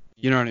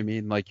 you know what I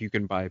mean? You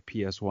can buy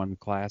PS1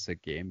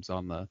 classic games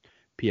on the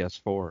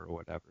PS4 or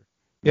whatever.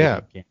 Yeah.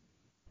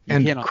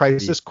 And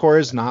Crisis Core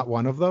is not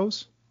one of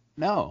those?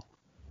 No.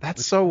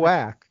 That's so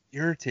whack.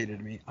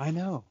 Irritated me. I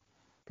know.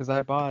 Because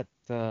I bought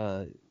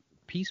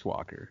Peace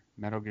Walker,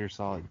 Metal Gear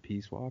Solid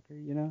Peace Walker,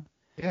 you know?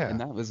 Yeah. And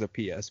that was a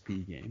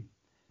PSP game.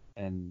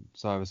 And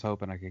so I was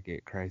hoping I could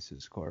get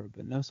Crisis Core,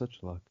 but no such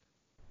luck.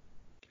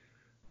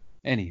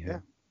 Anywho. Yeah.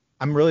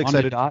 I'm really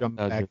excited to jump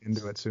back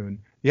into it soon.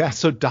 Yeah,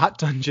 so Dot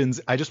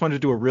Dungeons, I just wanted to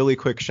do a really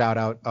quick shout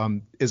out,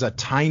 is a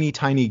tiny,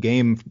 tiny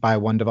game by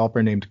one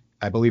developer named,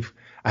 I believe,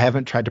 I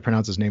haven't tried to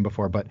pronounce his name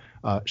before, but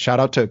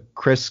shout out to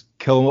Chris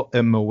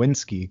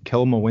Kilmowinski.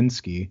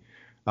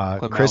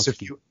 Chris,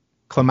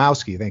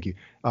 Klimowski, thank you.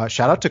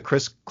 Shout out to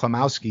Chris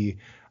Klimowski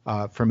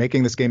for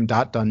making this game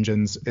Dot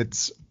Dungeons.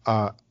 It's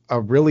a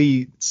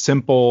really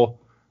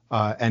simple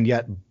and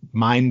yet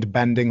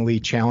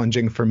mind-bendingly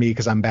challenging for me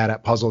because I'm bad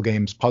at puzzle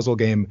games. Puzzle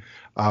game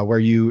where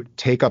you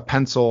take a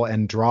pencil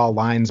and draw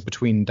lines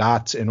between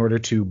dots in order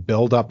to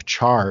build up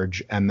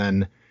charge, and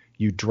then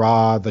you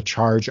draw the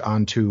charge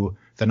onto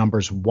the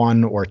numbers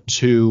 1 or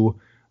 2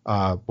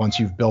 once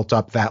you've built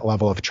up that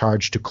level of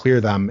charge to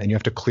clear them, and you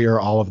have to clear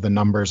all of the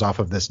numbers off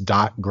of this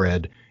dot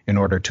grid in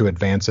order to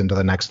advance into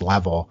the next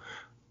level.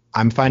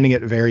 I'm finding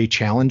it very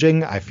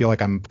challenging. I feel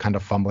like I'm kind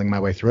of fumbling my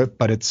way through it,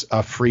 but it's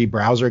a free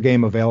browser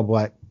game available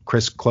at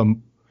Chris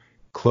Klimowski's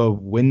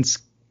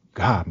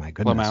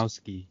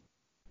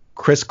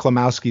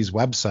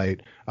website,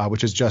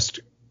 which is just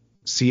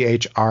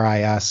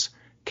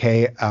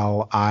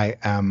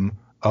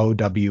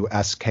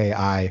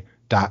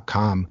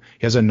ChrisKlimowski.com.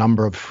 He has a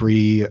number of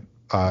free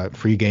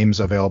games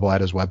available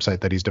at his website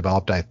that he's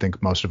developed. I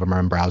think most of them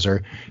are in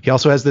browser. He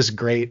also has this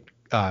great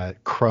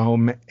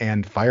Chrome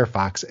and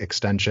Firefox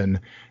extension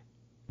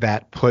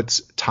that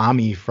puts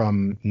Tommy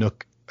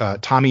Nook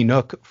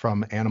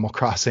from Animal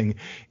Crossing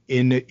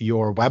in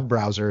your web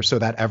browser, so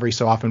that every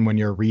so often when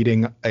you're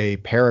reading a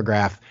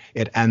paragraph,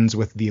 it ends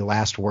with the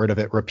last word of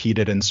it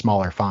repeated in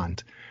smaller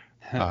font.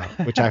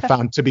 Which I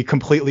found to be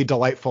completely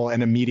delightful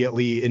and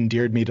immediately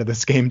endeared me to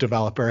this game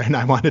developer, and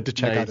I wanted to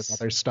check out his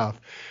other stuff.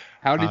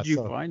 How did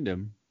you find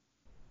him?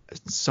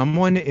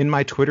 Someone in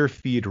my Twitter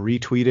feed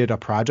retweeted a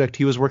project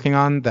he was working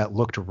on that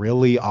looked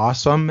really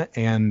awesome,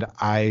 and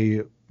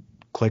I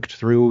clicked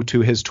through to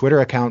his Twitter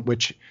account,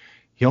 which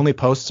he only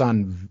posts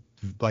on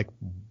like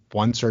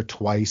once or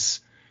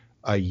twice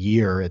a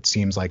year. It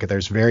seems like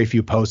there's very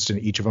few posts,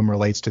 and each of them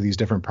relates to these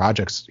different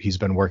projects he's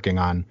been working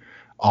on,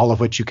 all of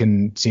which you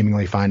can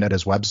seemingly find at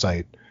his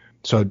website.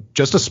 So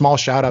just a small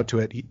shout out to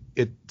it.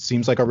 It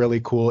seems like a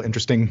really cool,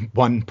 interesting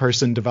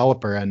one-person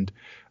developer, and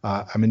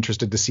I'm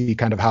interested to see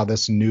kind of how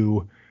this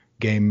new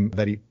game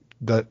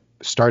that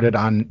started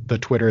on the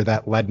Twitter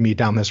that led me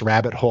down this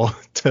rabbit hole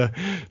to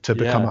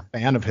become a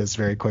fan of his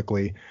very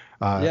quickly.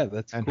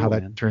 That's and cool, how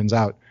that man. turns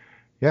out.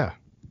 Yeah.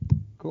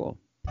 Cool.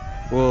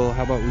 Well,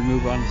 how about we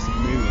move on to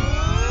some news?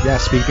 Yeah.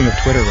 Speaking of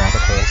Twitter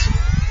rabbit holes.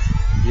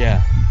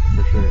 Yeah,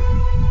 for sure.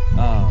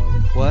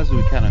 Well, as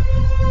we kind of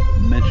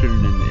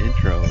mentioned in the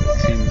intro, it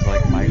seems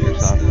like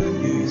Microsoft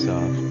and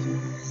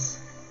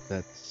Ubisoft,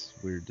 that's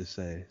weird to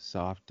say,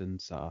 soft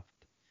and soft,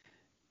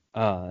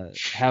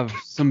 have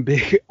some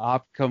big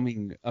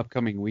upcoming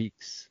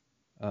weeks.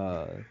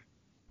 Like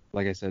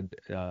I said,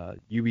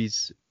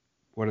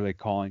 what are they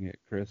calling it,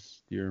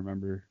 Chris? Do you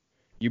remember?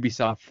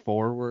 Ubisoft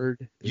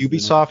Forward?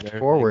 Ubisoft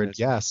Forward,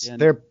 yes.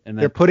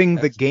 They're putting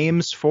the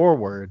games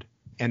forward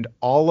and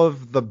all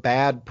of the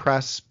bad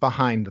press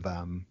behind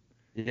them.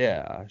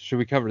 Yeah. Should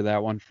we cover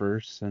that one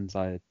first, since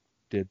I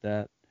did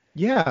that?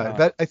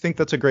 Yeah, I think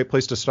that's a great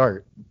place to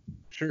start.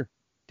 Sure.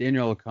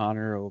 Daniel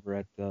O'Connor over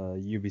at the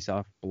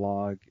Ubisoft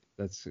blog,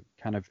 it's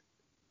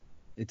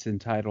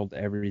entitled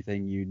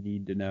Everything You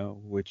Need to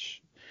Know,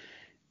 which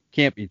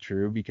can't be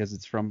true because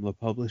it's from the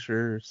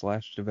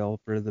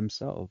publisher/developer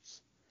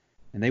themselves,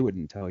 and they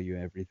wouldn't tell you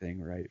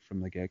everything right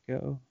from the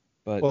get-go.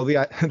 But well,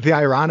 the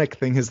ironic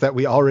thing is that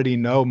we already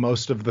know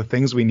most of the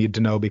things we need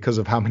to know because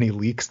of how many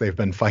leaks they've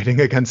been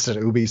fighting against at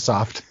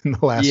Ubisoft in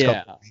the last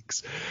couple of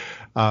weeks.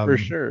 For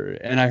sure.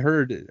 And I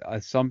heard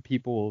some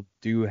people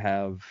do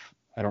have,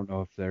 I don't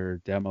know if they're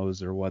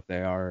demos or what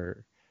they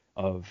are,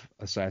 of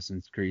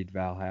Assassin's Creed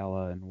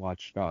Valhalla and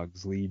Watch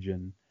Dogs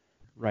Legion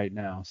right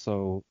now.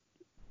 So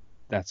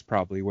that's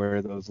probably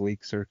where those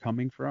leaks are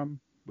coming from,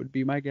 would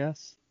be my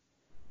guess.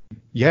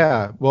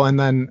 Yeah. Well, and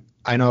then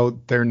I know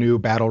their new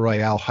Battle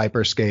Royale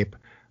Hyperscape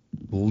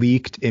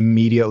leaked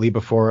immediately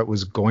before it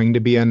was going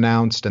to be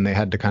announced, and they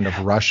had to kind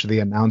of rush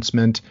the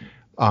announcement.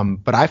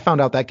 But I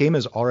found out that game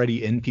is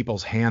already in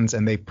people's hands,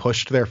 and they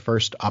pushed their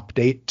first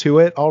update to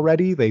it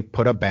already. They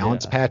put a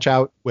balance patch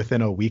out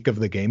within a week of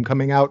the game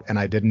coming out, and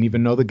I didn't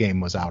even know the game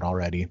was out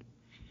already.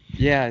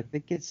 Yeah, I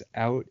think it's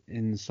out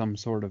in some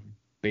sort of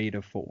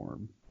beta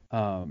form.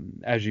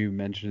 As you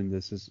mentioned,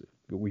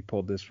 we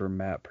pulled this from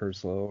Matt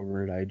Purslow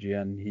over at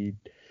IGN. He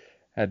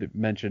had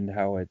mentioned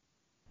how it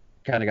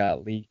kind of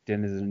got leaked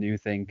and is a new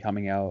thing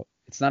coming out.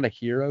 It's not a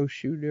hero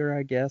shooter,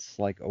 I guess,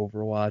 like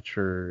Overwatch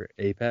or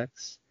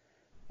Apex,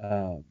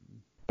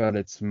 but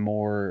it's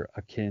more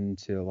akin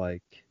to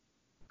like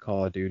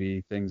Call of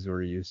Duty, things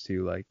we're used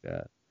to like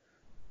that.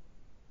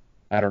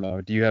 I don't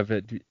know. Do you have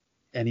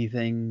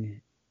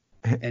anything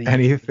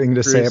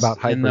to say about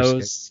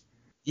Hyperscape?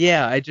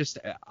 Yeah,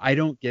 I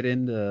don't get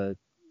into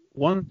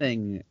one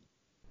thing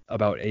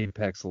about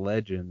Apex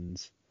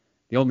Legends.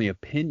 The only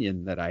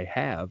opinion that I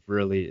have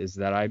really is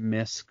that I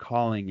miss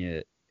calling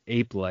it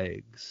Ape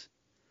Legs.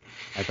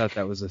 I thought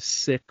that was a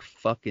sick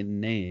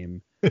fucking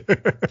name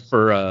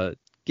for a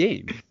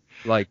game.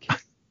 Like,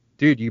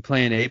 dude, you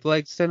playing Ape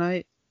Legs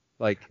tonight?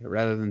 Like,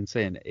 rather than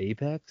saying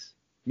Apex?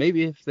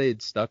 Maybe if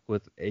they'd stuck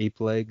with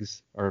Ape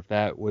Legs, or if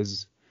that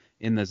was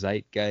in the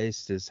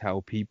zeitgeist as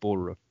how people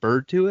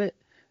refer to it,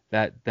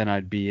 then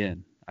I'd be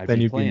in. I'd Then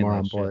be you'd be playing more that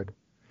on shit. board.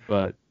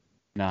 But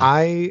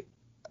nah.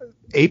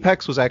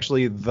 Apex was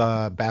actually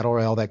the battle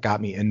royale that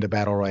got me into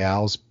battle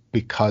royales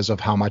because of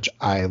how much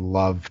I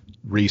love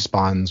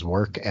Respawn's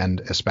work, and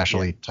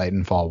especially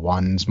Titanfall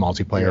 1's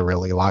multiplayer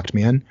really locked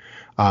me in.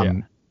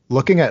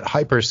 Looking at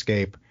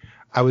Hyperscape,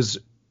 I was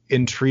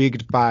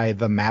intrigued by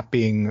the map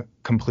being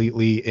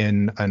completely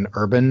in an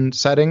urban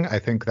setting. I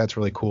think that's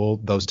really cool.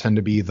 Those tend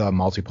to be the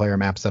multiplayer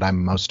maps that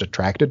I'm most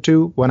attracted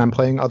to when I'm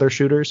playing other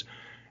shooters.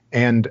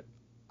 And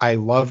I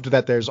loved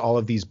that there's all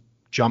of these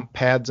jump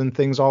pads and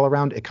things all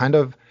around.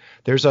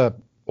 There's a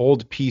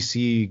old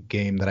PC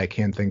game that I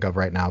can't think of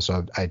right now,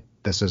 so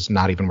this is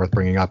not even worth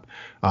bringing up.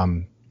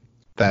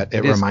 That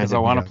it reminded me because I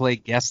want to play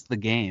Guess the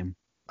Game.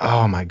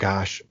 Oh my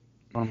gosh,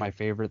 one of my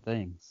favorite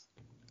things.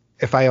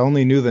 If I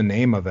only knew the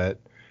name of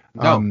it.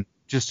 No,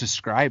 just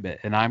describe it,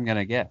 and I'm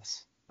gonna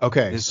guess.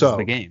 Okay, this is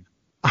the game.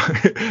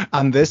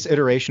 On this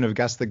iteration of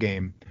Guess the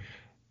Game,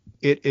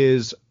 it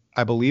is,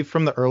 I believe,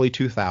 from the early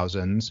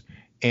 2000s,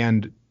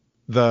 and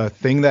the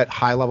thing that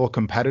high-level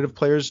competitive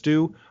players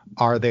do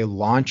are they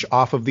launch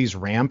off of these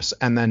ramps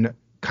and then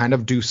kind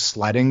of do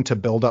sledding to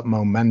build up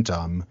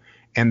momentum.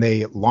 And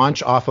they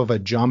launch off of a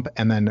jump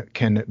and then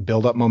can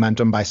build up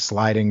momentum by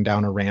sliding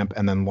down a ramp,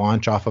 and then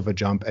launch off of a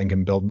jump and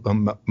can build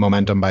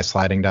momentum by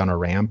sliding down a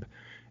ramp.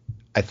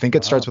 I think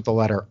it starts with the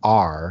letter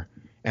R,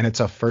 and it's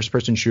a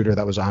first-person shooter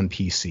that was on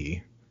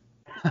PC.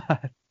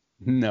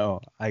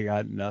 No, I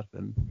got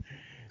nothing.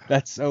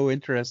 That's so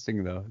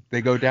interesting, though.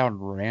 They go down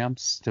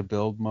ramps to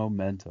build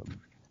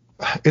momentum.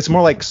 It's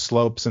more like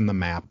slopes in the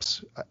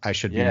maps. I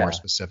should be more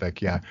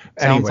specific. Yeah.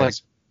 Sounds like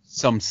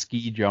some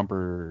ski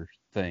jumper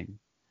thing.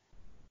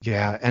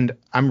 Yeah, and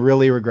I'm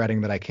really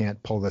regretting that I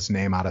can't pull this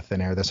name out of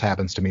thin air. This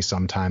happens to me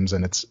sometimes,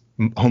 and it's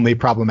only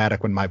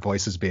problematic when my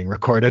voice is being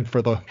recorded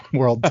for the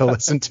world to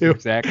listen to.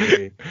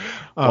 Exactly.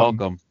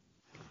 Welcome.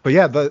 But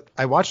yeah,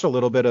 I watched a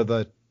little bit of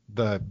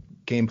the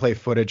gameplay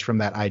footage from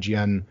that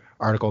IGN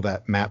article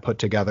that Matt put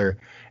together,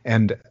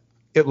 and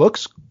it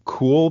looks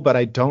cool, but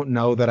I don't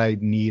know that I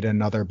need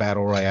another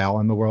battle royale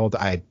in the world.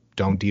 I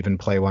don't even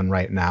play one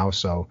right now,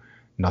 so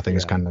nothing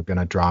is kind of going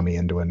to draw me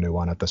into a new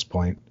one at this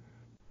point.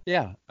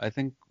 Yeah, I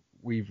think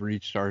we've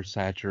reached our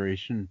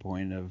saturation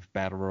point of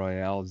battle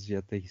royales,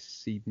 yet they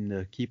seem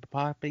to keep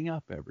popping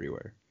up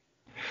everywhere.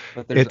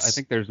 But I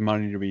think there's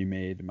money to be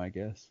made, my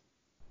guess.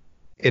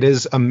 It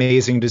is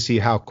amazing to see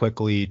how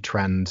quickly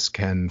trends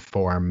can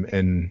form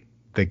in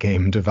the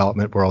game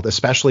development world,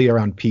 especially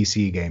around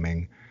PC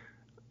gaming.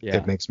 Yeah.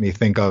 It makes me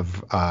think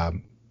of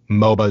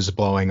MOBAs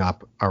blowing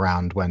up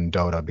around when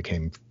Dota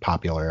became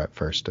popular at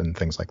first and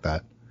things like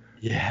that.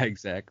 Yeah,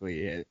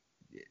 exactly.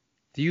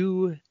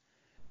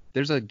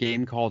 There's a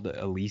game called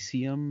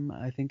Elysium,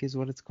 I think is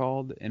what it's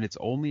called, and it's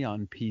only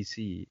on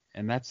PC,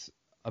 and that's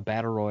a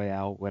battle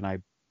royale. When I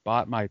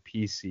bought my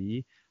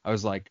PC, I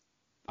was like,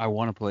 I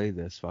want to play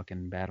this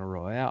fucking battle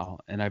royale,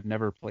 and I've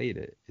never played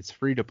it. It's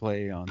free to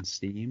play on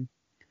Steam,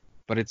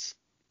 but it's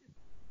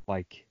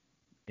like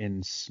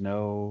in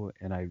snow,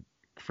 and I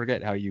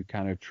forget how you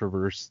kind of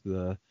traverse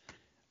the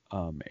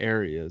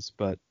areas,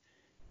 but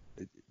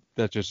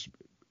that just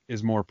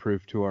is more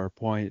proof to our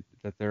point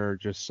that there are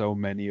just so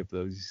many of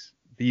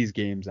these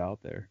games out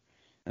there,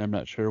 and I'm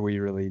not sure we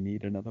really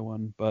need another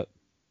one, but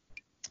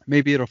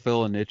maybe it'll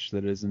fill a niche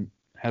that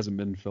hasn't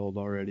been filled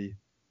already.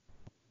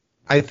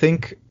 I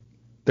think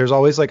there's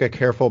always like a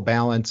careful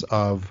balance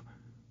of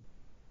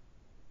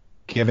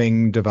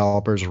giving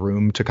developers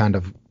room to kind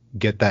of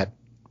get that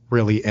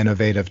really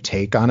innovative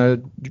take on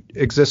a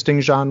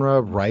existing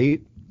genre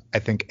right. I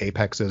think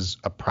Apex is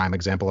a prime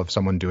example of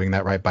someone doing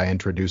that right by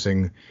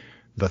introducing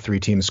the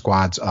 3-team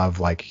squads of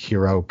like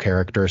hero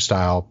character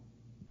style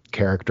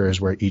characters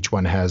where each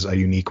one has a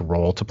unique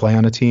role to play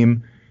on a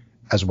team,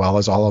 as well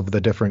as all of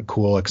the different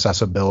cool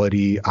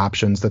accessibility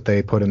options that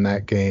they put in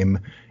that game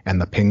and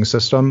the ping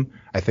system.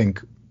 I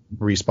think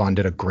Respawn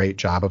did a great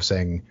job of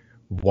saying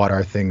what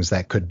are things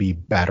that could be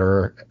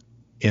better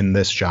in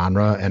this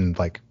genre and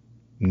like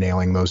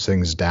nailing those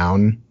things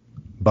down.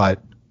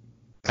 But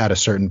at a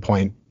certain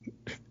point,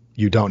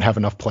 you don't have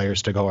enough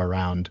players to go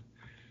around.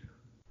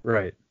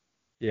 Right.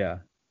 Yeah.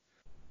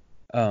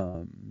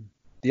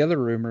 The other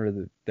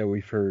rumor that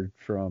we've heard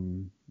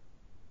from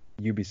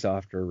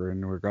Ubisoft, or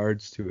in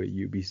regards to a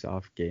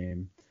Ubisoft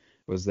game,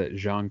 was that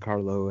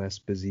Giancarlo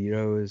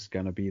Esposito is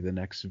going to be the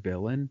next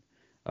villain.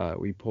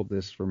 We pulled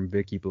this from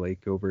Vicky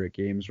Blake over at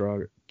Games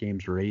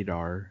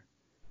Radar.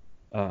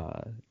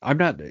 I'm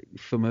not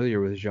familiar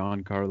with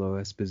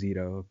Giancarlo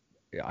Esposito.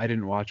 I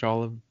didn't watch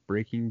all of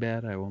Breaking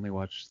Bad. I only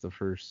watched the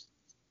first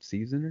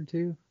season or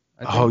two.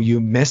 Oh, you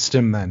missed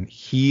him then.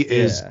 He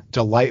is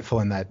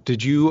delightful in that.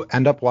 Did you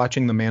end up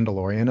watching The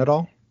Mandalorian at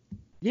all?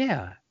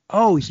 Yeah.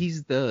 Oh,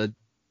 he's the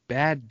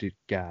bad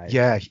guy.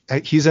 Yeah,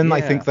 he's in, I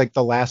think, like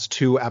the last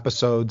 2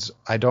 episodes.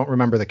 I don't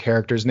remember the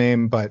character's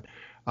name, but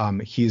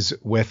he's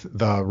with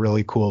the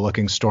really cool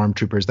looking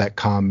stormtroopers that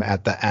come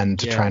at the end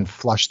to try and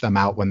flush them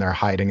out when they're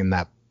hiding in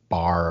that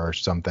bar or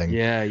something.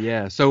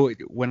 Yeah. So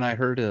when I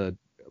heard a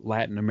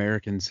Latin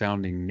American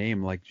sounding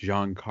name like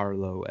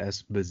Giancarlo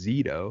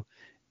Esposito,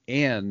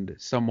 and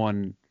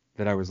someone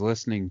that I was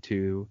listening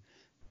to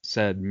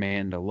said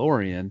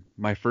Mandalorian.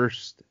 My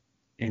first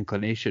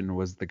inclination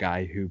was the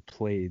guy who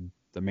played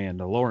the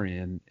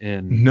Mandalorian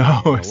in The No,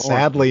 Mandalorian.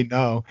 sadly,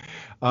 no.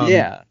 Um,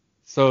 Yeah.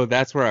 So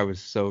that's where I was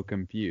so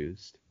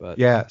confused. But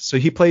yeah, so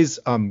he plays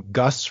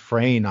Gus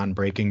Fring on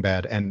Breaking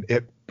Bad, and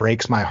it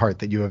breaks my heart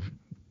that you have,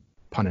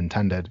 pun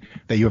intended,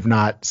 that you have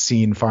not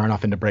seen far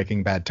enough into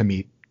Breaking Bad to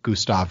meet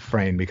Gustav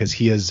Fring, because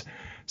he is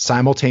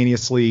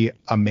simultaneously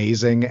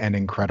amazing and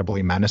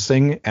incredibly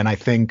menacing. And I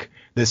think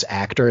this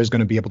actor is going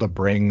to be able to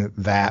bring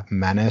that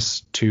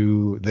menace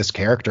to this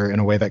character in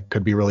a way that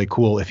could be really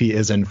cool if he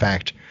is in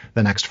fact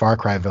the next Far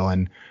Cry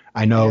villain.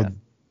 I know yeah.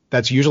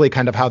 that's usually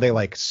kind of how they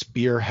like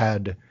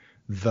spearhead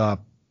the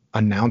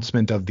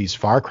announcement of these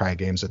Far Cry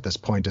games at this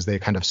point, is they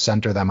kind of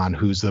center them on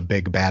who's the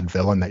big bad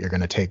villain that you're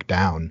going to take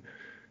down.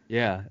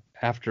 Yeah.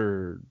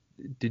 After,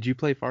 did you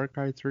play Far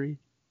Cry 3?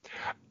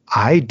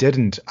 I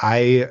didn't.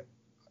 I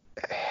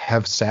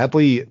have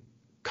sadly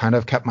kind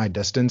of kept my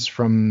distance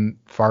from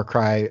Far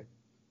Cry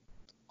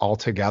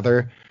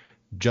altogether,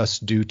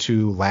 just due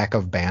to lack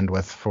of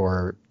bandwidth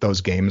for those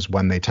games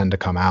when they tend to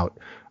come out.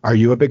 Are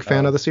you a big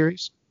fan of Oh, the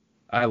series?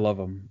 I love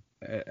them.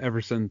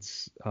 Ever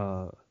since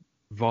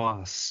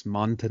Voss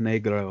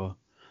Montenegro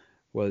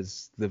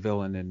was the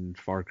villain in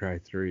Far Cry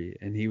 3,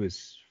 and he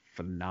was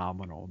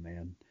phenomenal,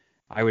 man.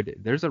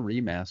 There's a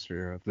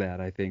remaster of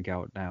that I think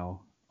out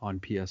now on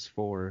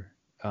PS4.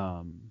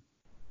 Um,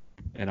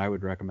 and I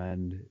would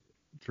recommend,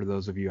 for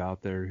those of you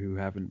out there who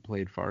haven't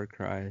played Far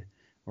Cry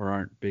or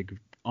aren't big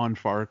on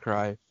Far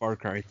Cry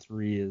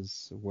 3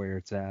 is where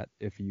it's at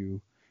if you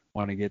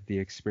want to get the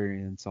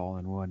experience all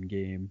in one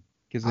game,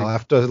 because I'll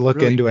have to look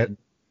really into it. been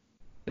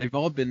they've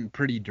all been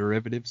pretty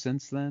derivative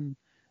since then,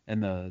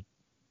 and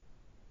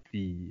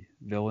the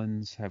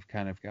villains have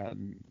kind of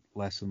gotten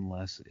less and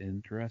less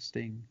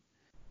interesting.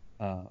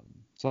 Um,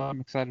 so I'm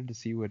excited to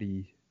see what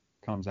he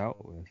comes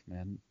out with,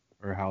 man,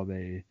 or how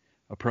they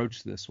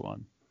approach this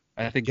one.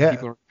 I think Yeah,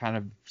 people are kind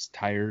of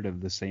tired of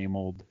the same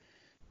old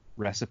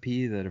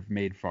recipe that have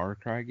made Far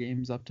Cry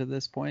games up to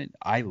this point.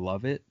 I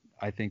love it.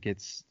 I think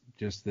it's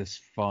just this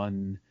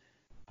fun.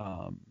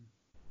 Um,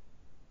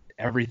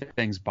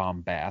 Everything's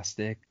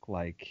bombastic.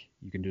 Like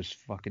you can just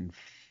fucking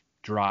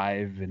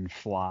drive and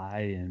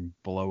fly and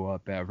blow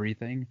up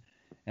everything,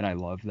 and I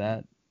love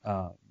that.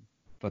 Uh,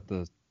 but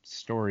the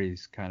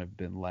story's kind of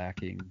been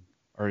lacking,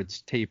 or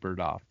it's tapered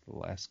off the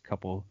last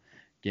couple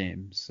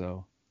games.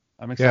 So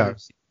I'm yeah. excited to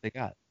see what they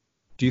got.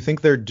 Do you think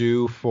they're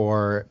due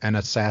for an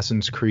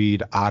Assassin's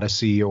Creed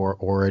Odyssey or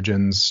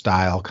Origins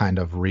style kind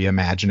of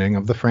reimagining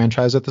of the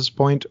franchise at this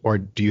point? Or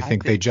do you I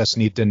think they think just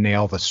need to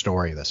nail the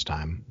story this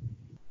time?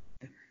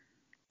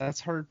 that's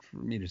hard for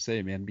me to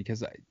say, man,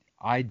 because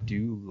I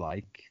do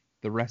like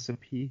the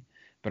recipe,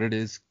 but it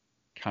is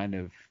kind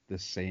of the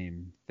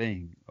same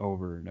thing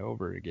over and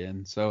over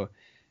again. So,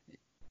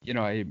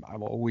 I'm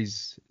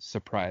always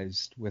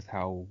surprised with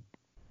how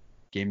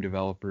game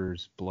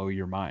developers blow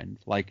your mind.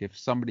 Like if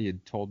somebody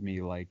had told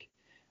me like,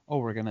 oh,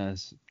 we're gonna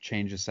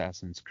change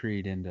Assassin's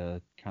Creed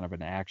into kind of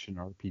an action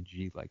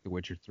RPG like The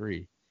Witcher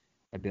 3,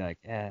 I'd be like,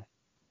 I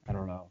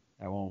don't know,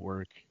 that won't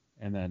work.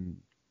 And then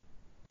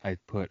I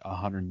put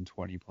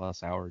 120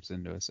 plus hours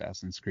into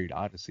Assassin's Creed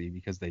Odyssey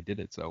because they did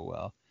it so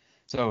well.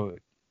 So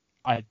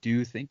I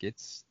do think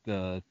it's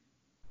the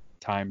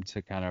time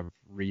to kind of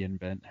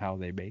reinvent how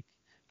they make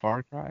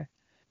Far Cry.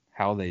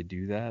 How they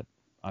do that,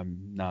 I'm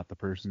not the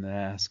person to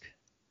ask.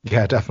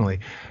 Yeah, definitely.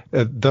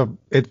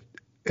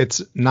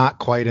 It's not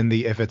quite in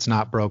the if it's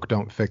not broke,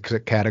 don't fix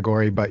it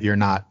category, but you're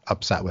not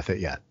upset with it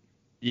yet,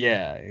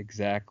 Yeah,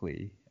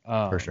 exactly.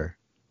 for sure.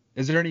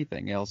 Is there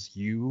anything else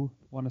you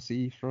want to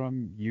see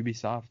from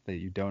Ubisoft that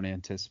you don't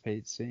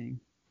anticipate seeing,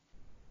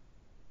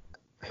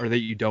 or that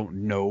you don't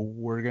know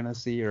we're gonna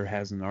see, or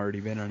hasn't already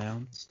been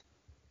announced?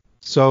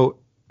 So,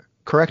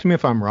 correct me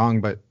if I'm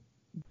wrong, but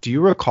do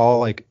you recall,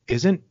 like,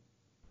 isn't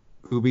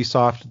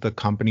Ubisoft the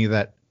company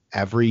that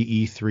every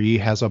E3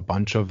 has a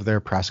bunch of their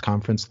press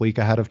conference leak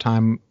ahead of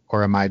time,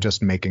 or am I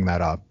just making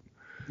that up?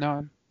 No,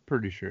 I'm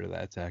pretty sure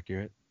that's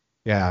accurate.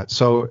 Yeah,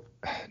 so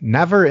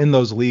never in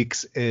those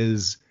leaks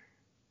is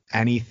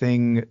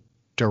anything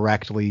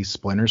directly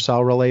Splinter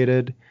Cell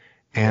related,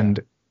 Yeah. and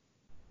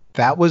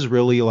that was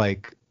really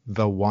like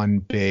the one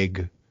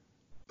big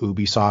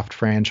Ubisoft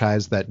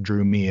franchise that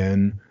drew me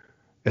in,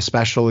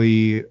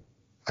 especially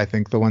I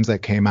think the ones that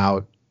came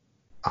out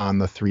on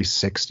the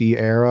 360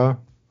 era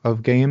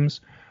of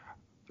games.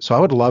 So I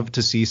would love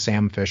to see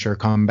Sam Fisher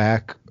come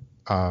back.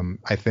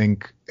 I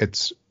think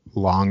it's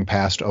long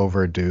past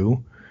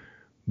overdue.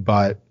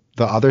 But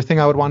the other thing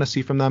I would want to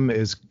see from them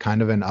is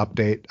kind of an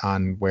update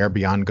on where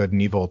Beyond Good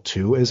and Evil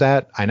 2 is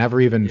at. I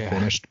never even Yeah.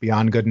 finished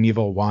Beyond Good and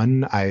Evil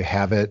 1. I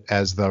have it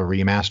as the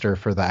remaster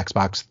for the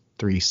Xbox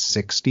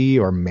 360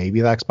 or maybe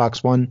the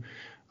Xbox One.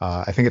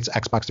 I think it's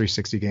Xbox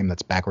 360 game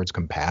that's backwards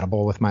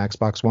compatible with my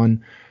Xbox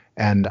One.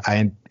 And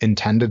I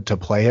intended to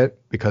play it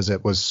because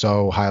it was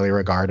so highly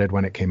regarded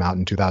when it came out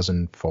in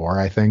 2004,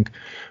 I think.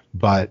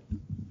 But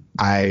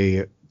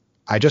I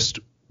I just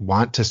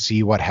want to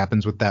see what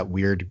happens with that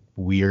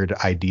weird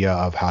idea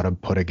of how to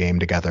put a game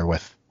together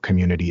with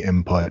community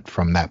input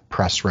from that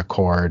press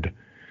record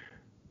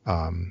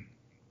Oh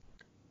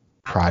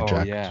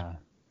project. yeah,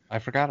 I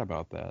forgot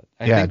about that.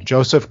 I Yeah, think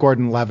Joseph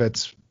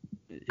Gordon-Levitt's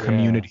yeah,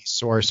 community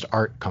sourced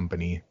art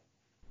company.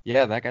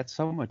 yeah, that got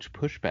so much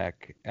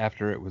pushback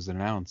after it was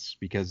announced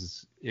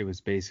because it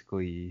was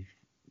basically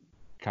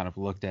kind of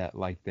looked at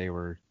like they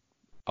were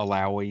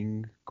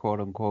allowing quote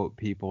unquote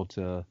people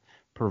to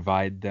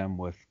provide them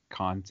with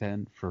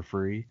content for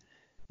free.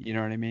 You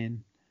know what I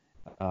mean?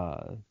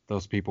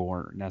 Those people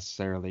weren't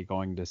necessarily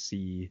going to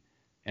see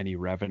any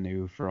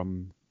revenue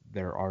from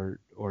their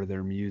art or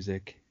their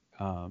music.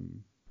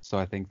 So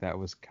I think that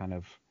was kind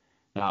of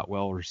not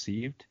well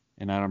received,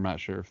 and I'm not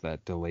sure if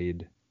that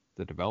delayed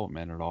the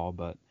development at all.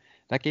 But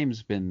that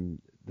game's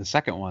been the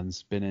second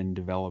one's been in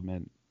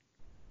development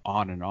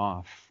on and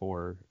off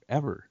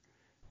forever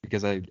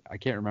because I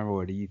can't remember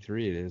what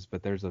E3 it is,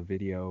 but there's a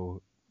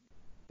video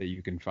that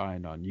you can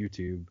find on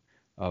YouTube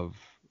of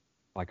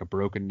like a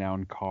broken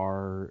down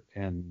car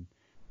and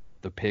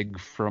the pig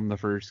from the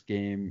first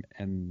game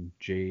and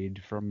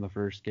Jade from the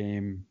first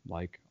game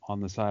like on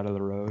the side of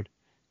the road,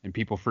 and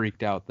people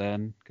freaked out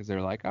then because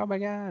they're like, "Oh my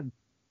God,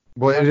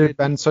 Well, how it had could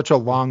been such a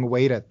long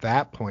wait at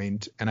that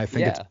point, and I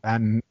think it's yeah,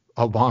 been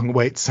a long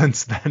wait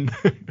since then.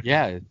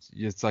 yeah,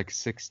 it's like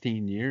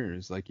 16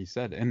 years like you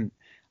said." And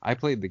I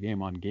played the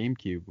game on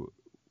GameCube,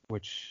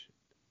 which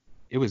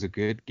it was a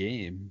good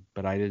game,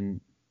 but I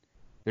didn't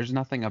there's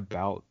nothing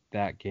about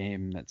that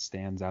game that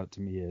stands out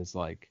to me as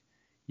like,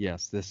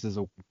 yes, this is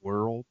a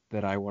world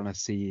that I want to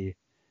see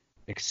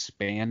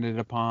expanded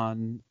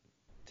upon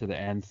to the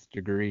nth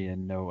degree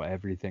and know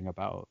everything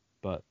about.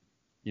 But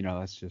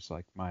that's just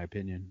like my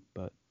opinion.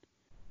 But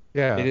it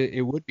Yeah,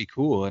 it would be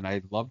cool, and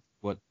I loved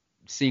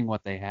seeing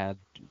what they had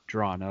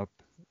drawn up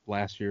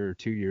last year or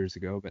 2 years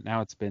ago. But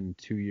now it's been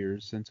 2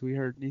 years since we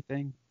heard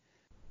anything.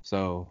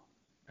 So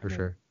I for mean,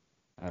 sure.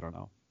 I don't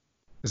know.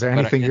 Is there But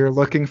anything you're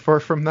looking for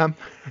from them?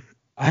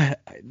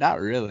 not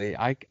really.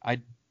 I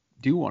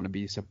do want to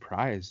be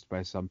surprised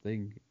by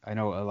something. I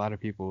know a lot of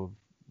people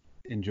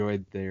have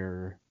enjoyed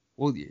their.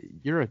 Well,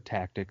 you're a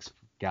tactics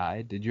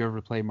guy. Did you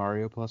ever play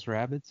Mario plus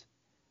Rabbids?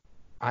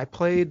 I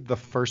played the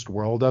first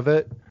world of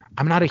it.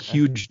 I'm not a Okay.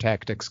 huge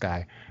tactics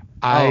guy.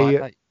 Oh, I I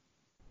thought.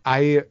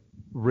 I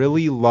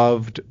really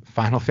loved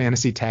Final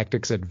Fantasy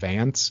Tactics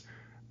Advance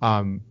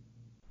um,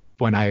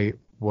 when I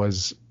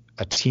was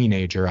a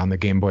teenager on the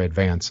Game Boy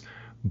Advance,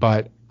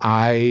 but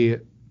I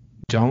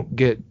don't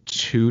get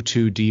too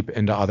deep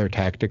into other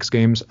tactics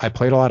games. I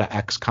played a lot of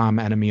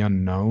XCOM Enemy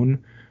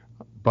Unknown,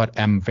 but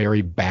am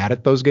very bad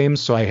at those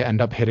games, so I end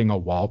up hitting a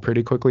wall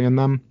pretty quickly in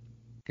them.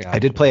 I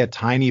did Gotcha. play a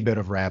tiny bit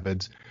of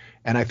Rabbids,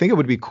 and I think it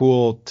would be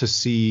cool to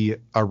see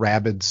a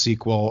Rabbids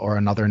sequel or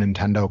another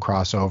Nintendo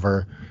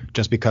crossover,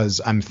 just because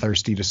I'm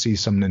thirsty to see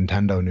some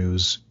Nintendo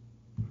news.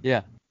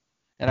 Yeah,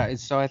 and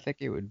so I think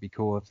it would be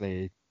cool if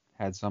they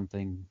had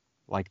something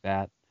like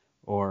that,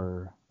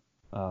 or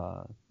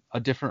uh, a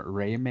different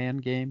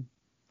Rayman game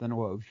than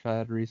what we've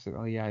had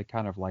recently. I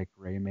kind of like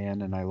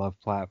Rayman, and I love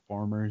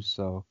platformers,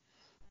 so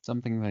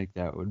something like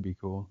that would be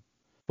cool.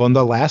 Well, and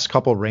the last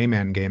couple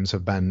Rayman games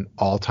have been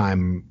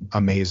all-time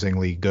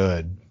amazingly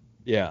good.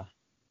 Yeah.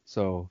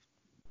 So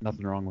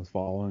nothing wrong with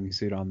following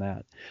suit on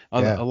that.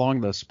 Yeah,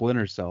 Along the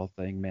Splinter Cell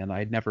thing, man,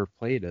 I'd never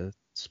played a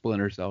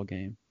Splinter Cell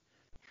game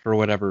for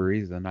whatever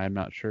reason. I'm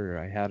not sure.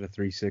 I had a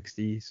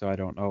 360, so I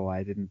don't know.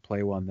 I didn't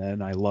play one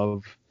then. I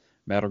love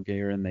Metal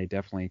Gear, and they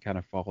definitely kind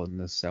of fall in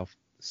the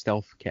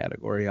stealth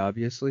category,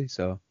 obviously.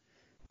 So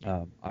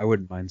I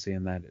wouldn't mind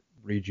seeing that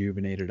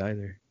rejuvenated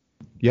either.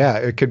 yeah,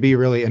 it could be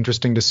really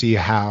interesting to see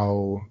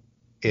how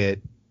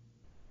it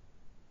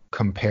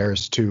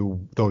compares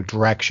to the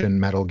direction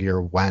Metal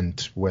Gear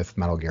went with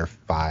Metal Gear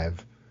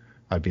 5.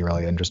 I'd be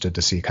really interested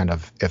to see kind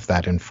of if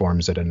that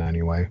informs it in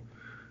any way.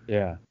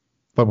 Yeah.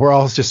 But we're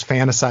all just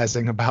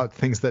fantasizing about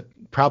things that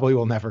probably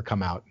will never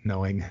come out,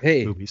 knowing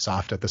Hey,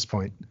 Ubisoft at this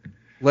point.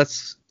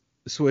 let's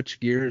switch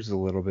gears a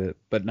little bit,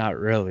 but not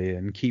really,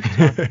 and keep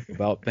talking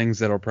about things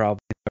that'll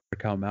probably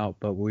never come out,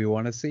 but we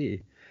want to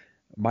see.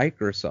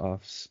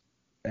 Microsoft's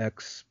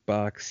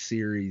Xbox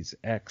Series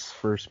X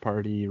first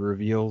party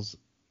reveals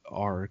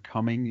are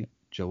coming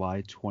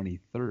July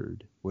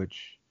 23rd,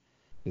 which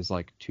is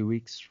like 2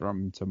 weeks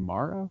from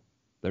tomorrow,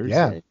 Yeah,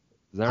 Thursday.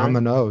 Is that on the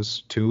right?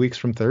 nose, 2 weeks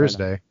from Right on.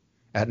 Thursday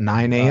at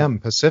 9 Uh, a.m.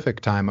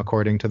 Pacific time,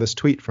 according to this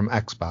tweet from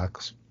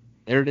Xbox.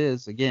 there it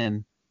is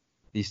again.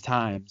 These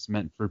times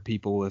meant for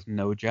people with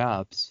no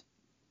jobs.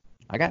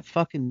 I got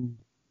fucking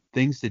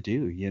things to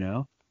do.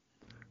 I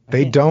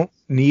They can't. don't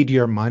need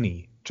your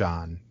money,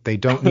 John. They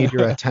don't need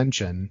your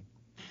attention.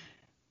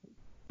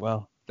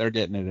 Well, they're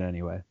getting it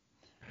anyway.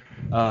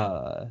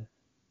 Uh,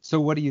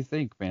 so what do you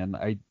think, man?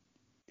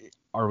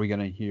 Are we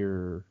gonna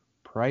hear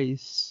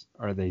price?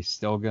 Are they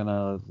still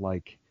gonna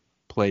like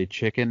play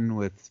chicken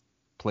with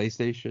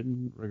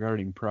PlayStation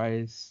regarding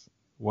price?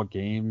 What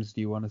games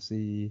do you want to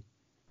see?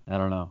 I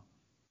don't know.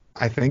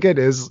 I think it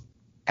is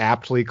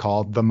aptly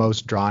called the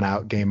most drawn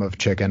out game of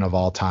chicken of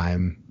all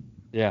time.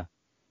 Yeah,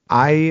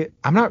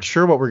 I'm not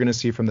sure what we're going to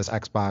see from this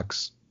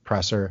Xbox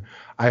presser.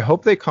 I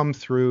hope they come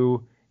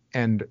through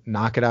and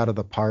knock it out of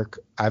the park.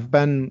 I've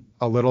been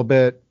a little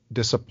bit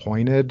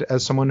disappointed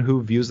as someone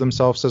who views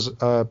themselves as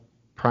a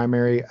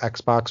primary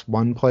Xbox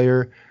One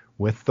player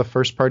with the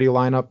first party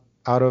lineup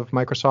out of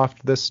Microsoft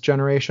this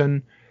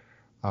generation.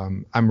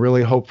 I'm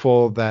really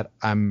hopeful that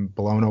I'm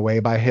blown away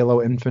by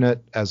Halo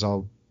Infinite as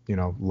a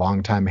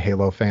longtime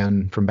Halo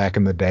fan from back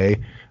in the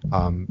day.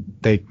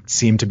 They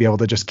seem to be able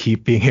to just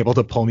keep being able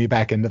to pull me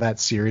back into that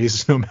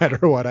series no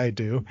matter what I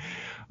do.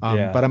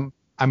 But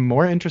I'm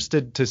more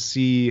interested to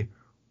see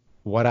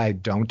what I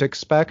don't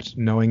expect,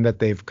 knowing that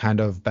they've kind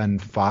of been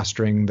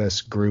fostering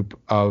this group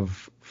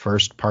of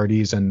first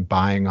parties and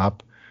buying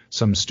up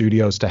some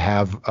studios to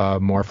have a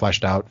more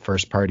fleshed out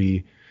first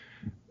party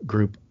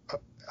group.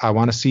 I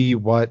want to see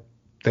what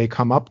they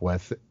come up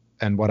with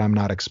and what I'm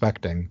not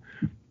expecting.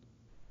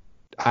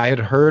 I had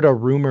heard a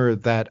rumor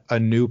that a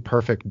new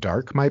Perfect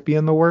Dark might be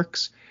in the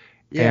works,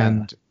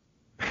 and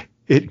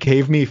it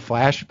gave me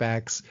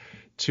flashbacks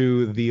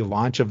to the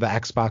launch of the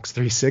Xbox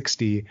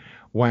 360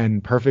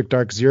 when Perfect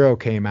Dark Zero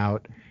came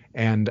out,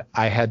 and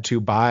I had to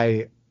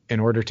buy, in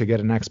order to get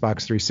an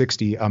Xbox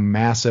 360, a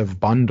massive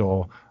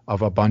bundle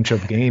of a bunch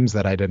of games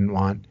that I didn't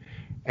want.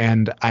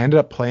 And I ended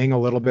up playing a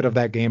little bit of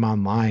that game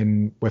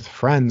online with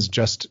friends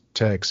just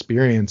to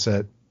experience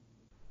it.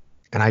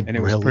 And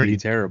it was pretty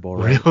terrible,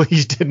 right?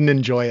 Really didn't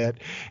enjoy it.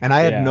 And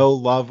I had no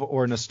love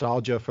or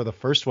nostalgia for the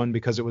first one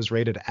because it was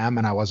rated M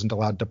and I wasn't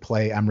allowed to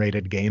play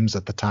M-rated games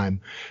at the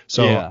time.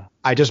 So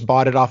I just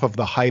bought it off of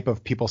the hype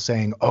of people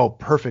saying, oh,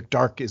 Perfect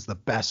Dark is the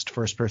best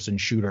first-person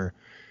shooter.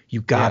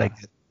 You got it.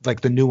 Like,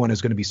 the new one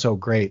is going to be so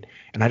great.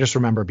 And I just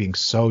remember being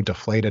so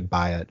deflated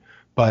by it.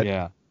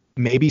 But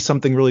maybe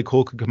something really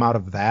cool could come out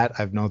of that.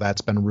 I know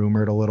that's been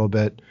rumored a little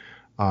bit.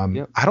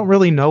 I don't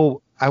really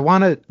know. I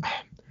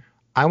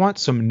want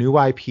some new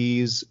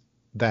IPs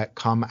that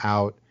come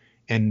out,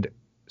 and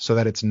so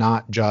that it's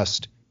not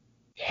just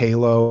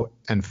Halo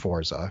and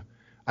Forza.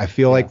 I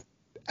feel like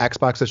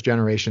Xbox this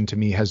generation to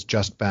me has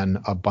just been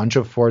a bunch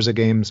of Forza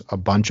games, a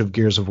bunch of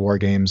Gears of War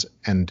games,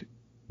 and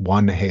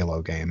one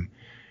Halo game.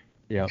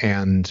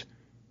 And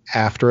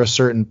after a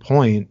certain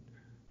point,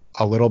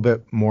 a little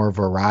bit more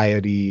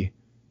variety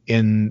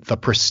in the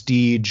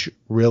prestige,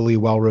 really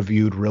well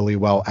reviewed, really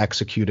well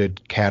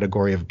executed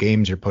category of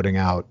games you're putting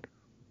out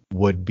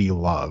would be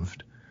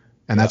loved.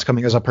 And that's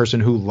coming as a person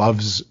who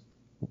loves,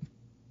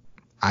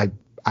 I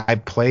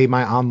play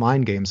my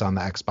online games on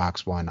the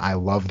Xbox One. I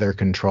love their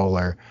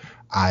controller.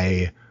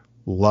 I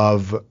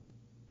love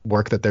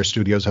work that their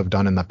studios have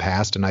done in the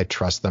past, and I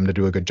trust them to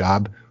do a good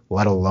job,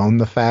 let alone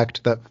the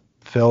fact that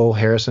Phil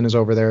Harrison is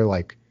over there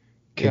like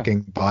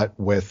kicking butt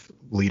with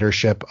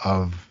leadership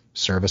of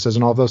services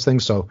and all of those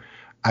things. So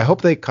I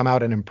hope they come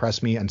out and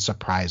impress me and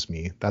surprise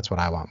me. That's what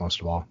I want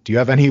most of all. Do you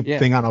have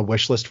anything on a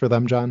wish list for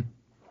them, John?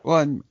 Well,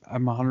 I'm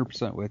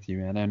 100% with you,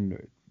 man.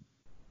 And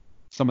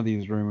some of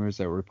these rumors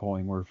that we're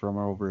pulling were from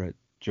over at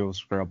Joe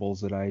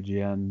Scrubbles at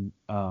IGN.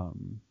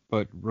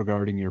 But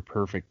regarding your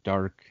Perfect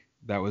Dark,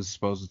 that was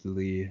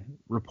supposedly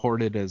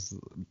reported as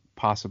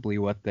possibly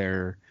what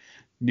their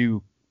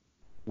new,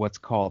 what's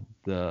called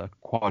the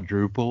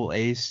Quadruple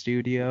A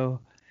studio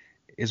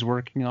is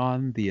working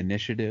on, the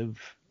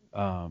initiative,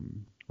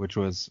 which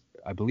was,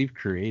 I believe,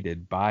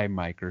 created by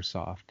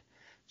Microsoft.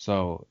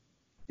 So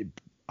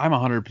I'm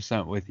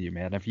 100% with you,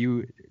 man. If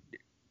you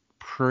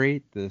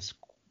create this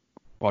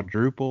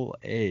Quadruple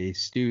A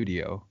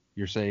studio,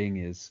 you're saying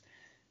is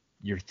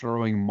you're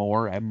throwing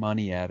more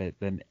money at it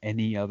than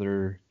any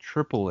other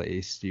Triple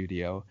A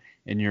studio,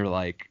 and you're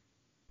like,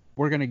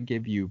 we're gonna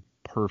give you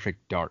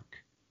Perfect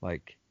Dark.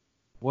 Like,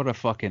 what a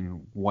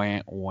fucking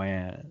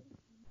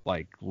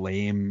like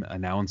lame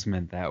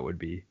announcement that would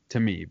be to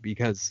me,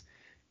 because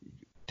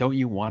don't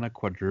you want a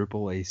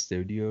Quadruple A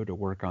studio to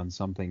work on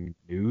something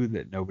new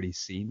that nobody's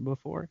seen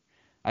before?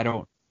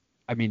 I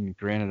mean,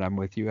 granted, I'm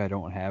with you. I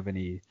don't have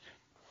any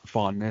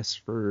fondness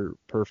for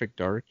Perfect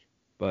Dark,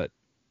 but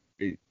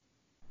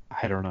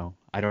I don't know.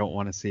 I don't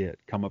want to see it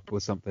come up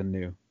with something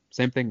new.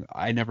 Same thing.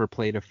 I never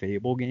played a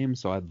Fable game,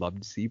 so I'd love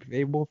to see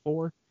Fable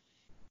 4.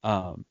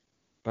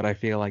 But I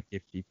feel like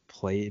if you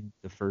played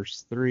the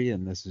first three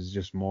and this is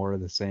just more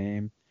of the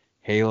same.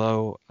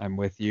 Halo, I'm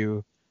with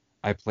you.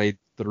 I played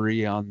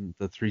 3 on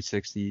the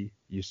 360.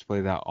 Used to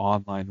play that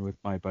online with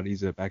my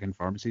buddies back in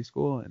pharmacy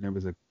school, and it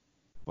was a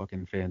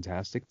fucking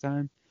fantastic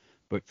time.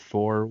 But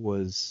 4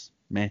 was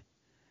meh.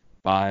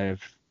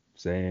 5,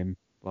 same.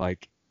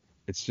 Like,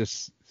 it's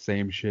just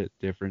same shit,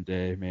 different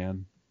day,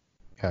 man.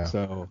 Yeah.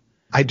 So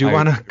I do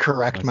want to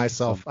correct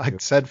myself. I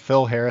said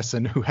Phil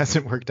Harrison, who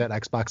hasn't worked at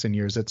Xbox in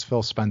years. It's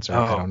Phil Spencer.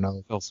 I don't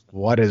know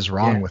what is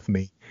wrong with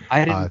me.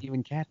 I didn't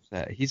even catch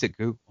that. He's at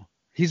Google.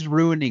 He's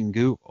ruining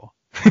Google.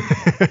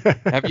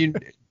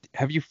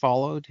 Have you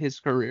followed his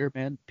career,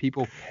 man?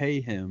 People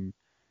pay him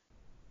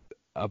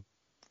a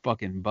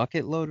fucking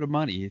bucket load of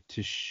money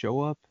to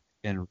show up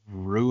and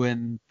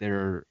ruin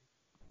their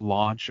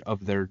launch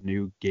of their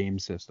new game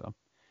system.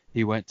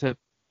 He went to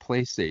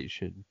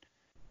PlayStation,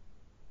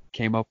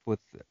 came up with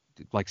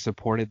like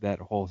supported that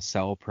whole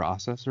cell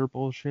processor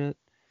bullshit,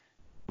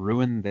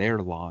 ruined their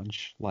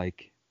launch.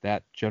 Like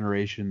that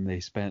generation, they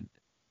spent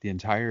the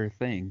entire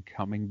thing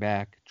coming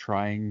back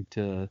trying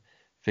to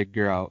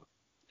figure out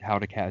how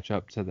to catch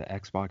up to the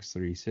Xbox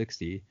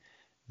 360.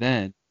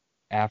 Then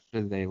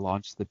after they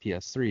launched the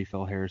PS3,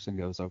 Phil Harrison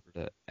goes over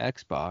to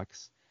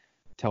Xbox,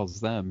 tells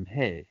them,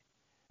 hey,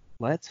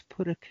 let's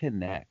put a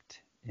Kinect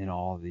in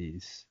all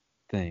these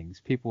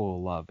things. People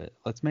will love it.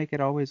 Let's make it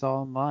always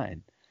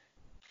online.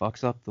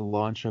 Fucks up the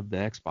launch of the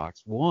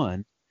Xbox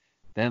One,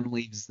 then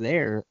leaves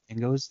there and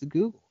goes to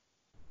Google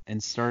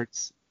and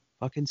starts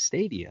fucking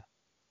Stadia.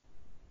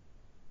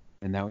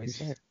 And now he's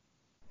there.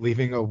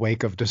 Leaving a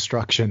wake of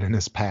destruction in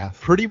his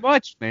path. Pretty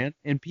much, man.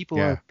 And people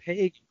Yeah. are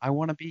paying. I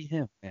want to be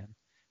him, man.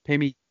 Pay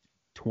me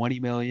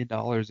 $20 million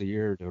a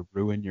year to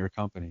ruin your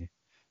company.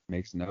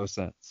 Makes no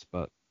sense,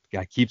 but the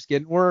guy keeps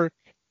getting work.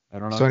 I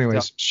don't know. So what to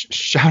anyways,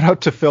 shout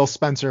out to Phil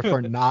Spencer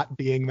for not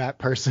being that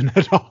person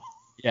at all.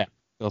 Yeah,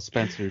 Phil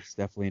Spencer's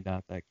definitely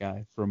not that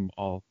guy from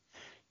all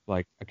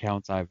like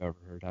accounts I've ever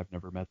heard. I've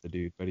never met the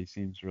dude, but he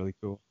seems really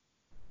cool.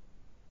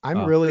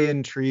 I'm really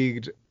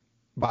intrigued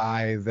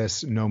by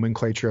this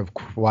nomenclature of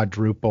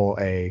quadruple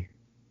A.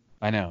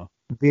 I know.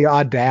 The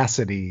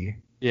audacity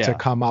Yeah. to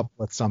come up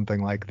with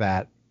something like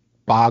that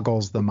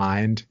boggles the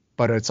mind,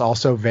 but it's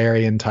also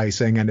very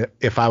enticing. And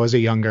if I was a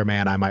younger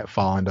man, I might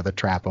fall into the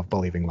trap of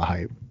believing the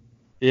hype.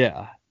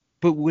 Yeah.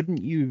 But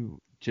wouldn't you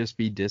just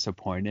be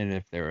disappointed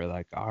if they were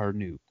like, our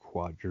new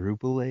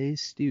quadruple A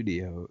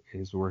studio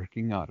is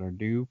working on a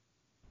new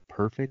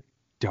Perfect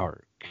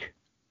Dark?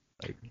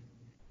 Like,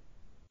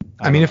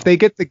 I mean, if they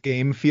get the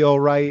game feel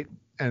right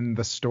and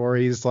the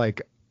story's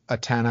like a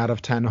 10 out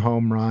of 10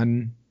 home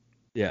run,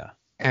 yeah,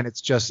 and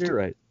it's just you're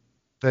right.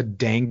 the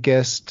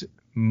dankest,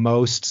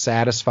 most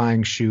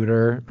satisfying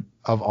shooter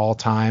of all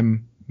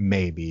time,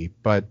 maybe.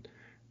 But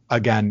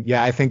again,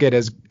 yeah, I think it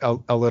is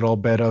a little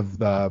bit of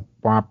the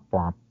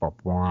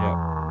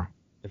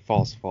It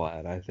falls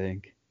flat, I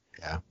think.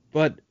 Yeah.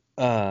 But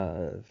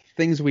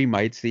things we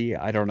might see,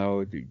 I don't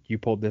know. You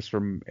pulled this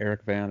from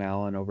Eric Van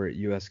Allen over at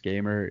US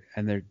Gamer,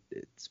 and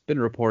it's been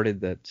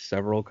reported that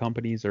several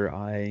companies are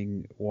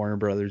eyeing Warner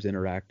Brothers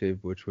Interactive,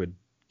 which would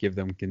give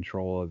them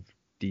control of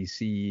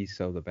DC,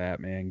 so the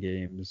Batman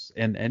games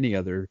and any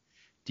other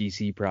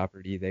DC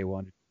property they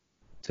wanted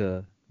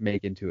to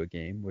make into a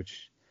game,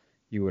 which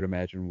you would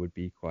imagine would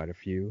be quite a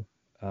few.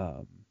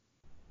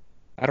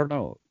 I don't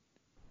know.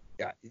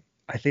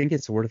 I think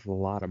it's worth a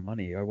lot of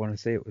money. I want to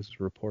say it was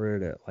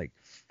reported at like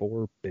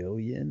 $4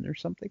 billion or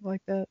something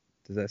like that.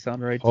 Does that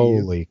sound right to you?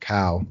 Holy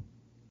cow.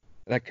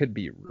 That could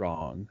be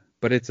wrong,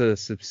 but it's a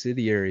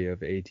subsidiary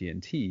of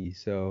AT&T,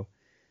 so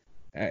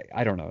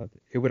I don't know.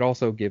 It would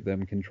also give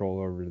them control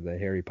over the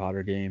Harry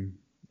Potter game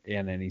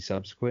and any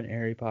subsequent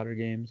Harry Potter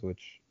games,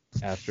 which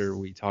after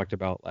we talked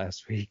about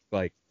last week,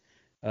 like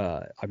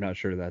I'm not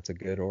sure that's a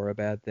good or a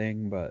bad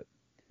thing, but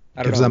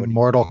I don't Gives know. them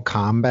Mortal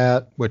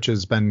Kombat, which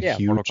has been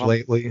huge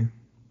lately.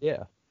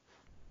 Yeah.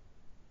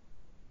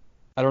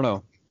 I don't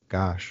know.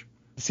 Gosh.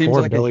 It seems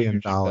 $4 like billion. a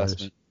huge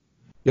investment.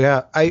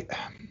 Yeah,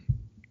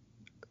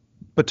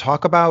 but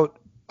talk about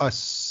a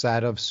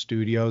set of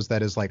studios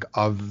that is like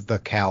of the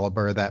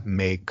caliber that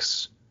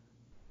makes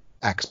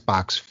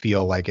Xbox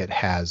feel like it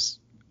has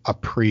a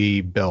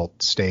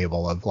pre-built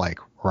stable of like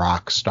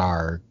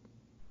Rockstar.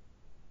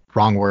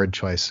 Wrong word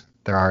choice.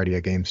 They're already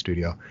a game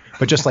studio,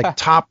 but just like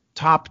top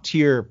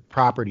tier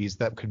properties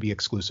that could be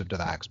exclusive to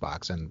the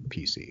Xbox and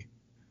PC.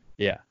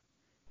 Yeah,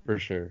 for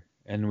sure.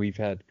 And we've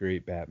had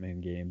great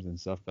Batman games and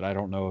stuff, but I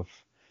don't know if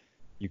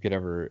you could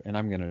ever, and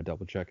I'm going to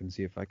double check and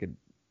see if I could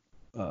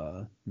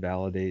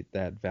validate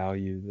that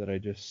value that I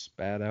just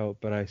spat out,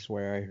 but I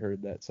swear I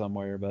heard that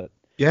somewhere. But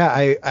yeah,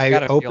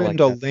 I opened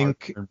a like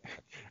link.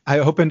 I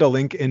opened a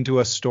link into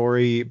a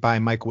story by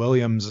Mike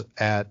Williams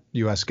at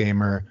US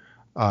Gamer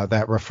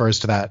that refers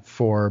to that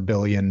 $4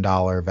 billion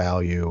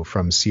value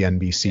from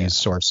CNBC's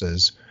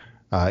sources.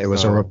 It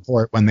was a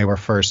report when they were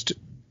first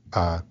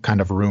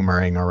kind of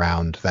rumoring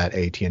around that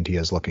AT&T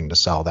is looking to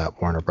sell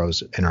that Warner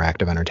Bros.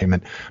 Interactive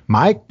Entertainment.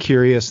 My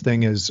curious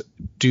thing is,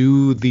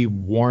 do the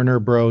Warner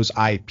Bros.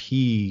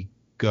 IP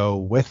go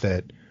with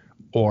it,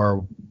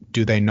 or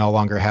do they no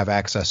longer have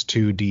access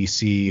to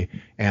DC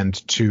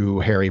and to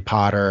Harry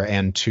Potter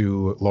and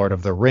to Lord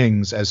of the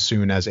Rings as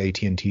soon as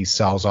AT&T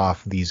sells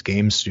off these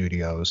game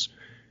studios?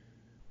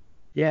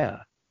 Yeah,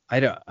 I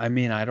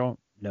don't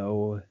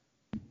know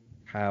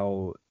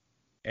how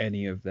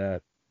any of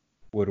that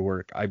would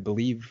work. I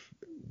believe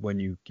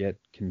when you get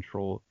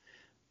control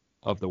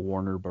of the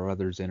Warner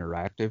Brothers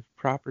Interactive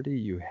property,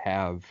 you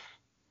have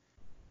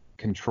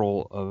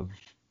control of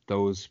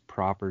those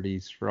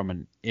properties from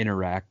an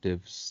interactive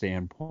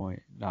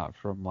standpoint, not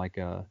from like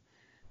a.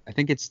 I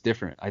think it's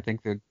different. I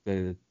think that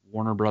the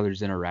Warner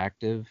Brothers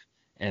Interactive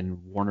and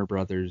Warner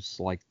Brothers,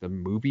 like the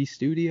movie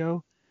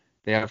studio,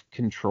 they have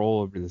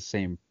control over the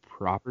same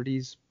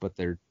properties, but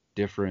they're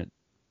different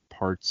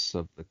parts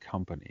of the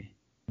company.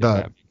 The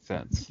that makes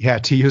sense. Yeah,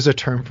 to use a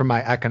term from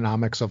my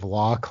economics of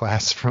law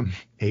class from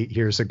 8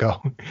 years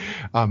ago,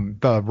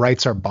 the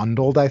rights are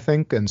bundled, I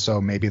think, and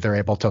so maybe they're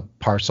able to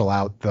parcel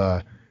out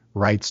the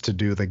rights to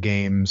do the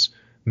games.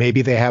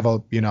 Maybe they have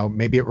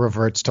maybe it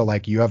reverts to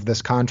like you have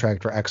this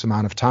contract for X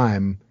amount of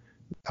time,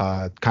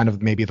 kind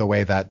of maybe the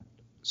way that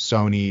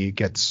Sony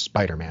gets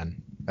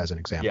Spider-Man as an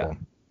example. Yeah.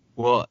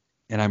 Well,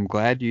 and I'm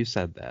glad you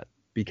said that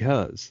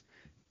because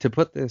to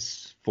put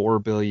this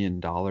 $4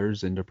 billion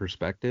into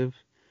perspective,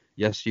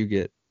 yes, you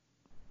get,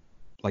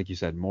 like you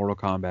said, Mortal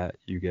Kombat,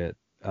 you get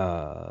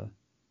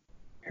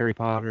Harry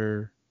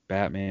Potter,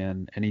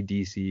 Batman, any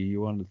DC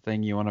you want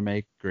to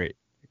make, great.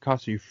 It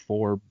costs you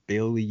 $4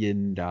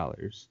 billion.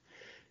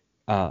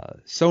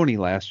 Sony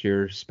last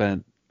year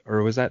spent,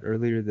 or was that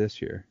earlier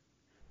this year?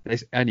 They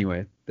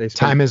spent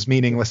Time is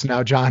meaningless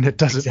now, John. It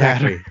doesn't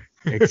matter.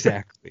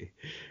 Exactly.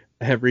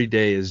 Every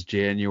day is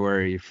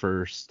January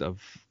 1st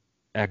of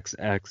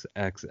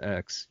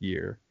XXXX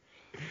year.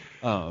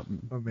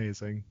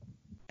 Amazing.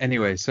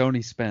 Anyway,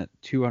 Sony spent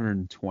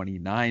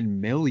 $229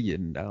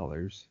 million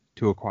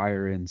to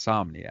acquire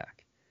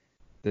Insomniac,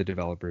 the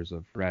developers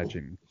of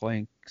Ratchet and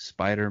Clank,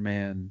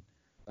 Spider-Man,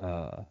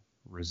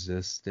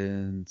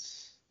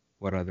 Resistance.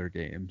 What other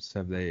games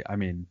have they? I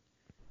mean,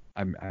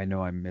 I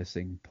know I'm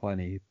missing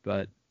plenty,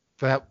 but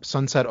That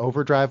Sunset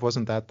Overdrive,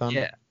 wasn't that them?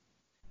 yeah,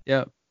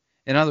 yeah.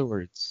 In other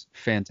words,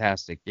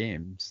 fantastic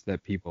games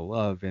that people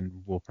love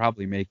and will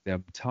probably make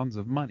them tons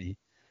of money,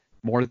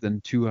 more than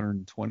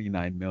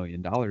 $229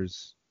 million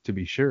to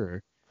be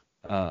sure.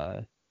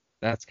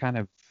 That's kind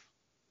of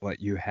what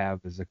you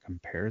have as a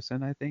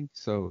comparison, I think.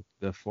 So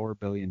the $4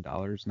 billion,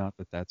 not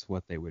that that's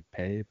what they would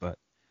pay, but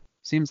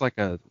seems like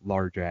a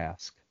large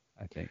ask,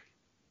 I think.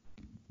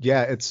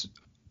 Yeah,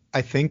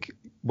 I think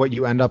what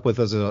you end up with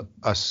is a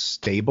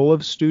stable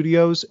of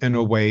studios in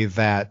a way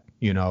that,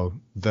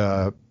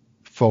 the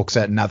folks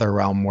at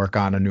NetherRealm work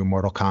on a new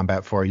Mortal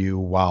Kombat for you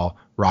while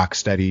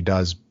Rocksteady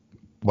does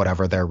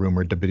whatever they're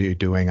rumored to be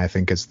doing. I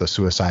think it's the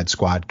Suicide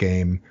Squad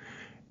game.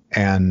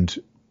 And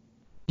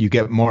you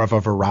get more of a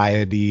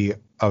variety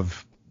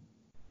of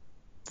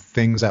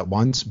things at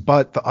once.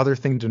 But the other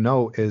thing to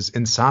know is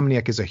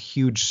Insomniac is a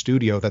huge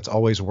studio that's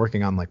always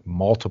working on like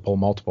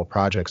multiple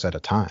projects at a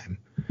time.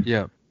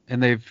 Yeah.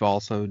 And they've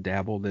also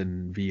dabbled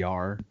in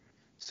VR.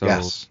 So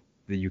Yes.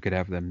 that you could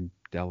have them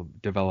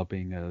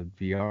developing a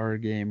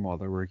VR game while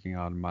they're working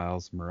on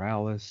Miles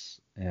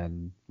Morales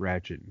and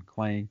Ratchet and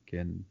Clank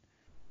and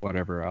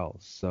whatever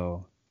else.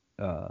 So,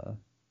 I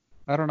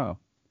don't know.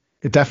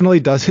 It definitely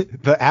does.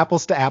 The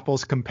apples to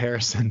apples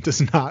comparison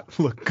does not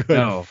look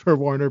good for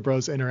Warner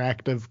Bros.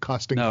 Interactive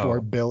costing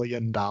 $4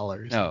 billion.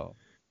 No,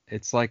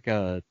 it's like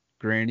a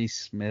Granny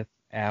Smith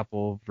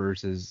Apple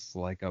versus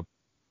like a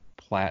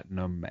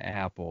Platinum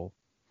Apple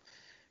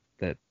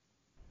that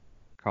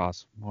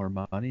costs more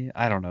money.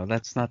 I don't know.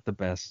 That's not the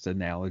best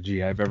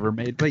analogy I've ever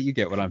made, but you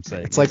get what I'm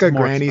saying. It's like a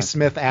Granny expensive.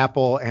 Smith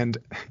Apple and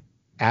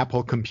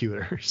Apple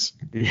computers.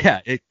 Yeah.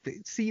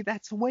 See,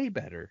 that's way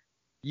better.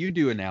 You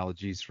do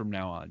analogies from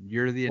now on.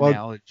 You're the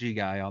analogy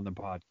guy on the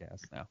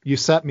podcast now. You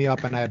set me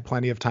up and I had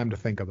plenty of time to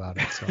think about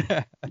it. So.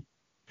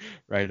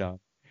 Right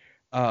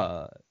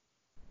on.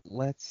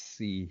 Let's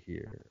see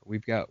here.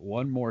 We've got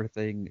one more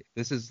thing.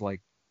 This is like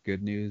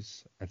good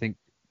news. I think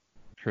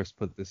Chris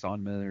put this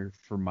on there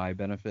for my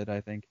benefit,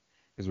 I think,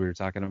 because we were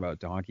talking about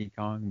Donkey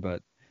Kong,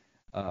 but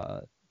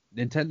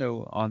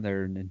Nintendo on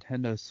their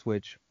Nintendo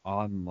Switch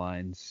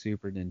Online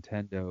Super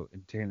Nintendo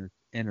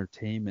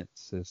Entertainment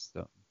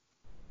System.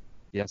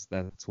 Yes,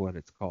 that's what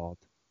it's called.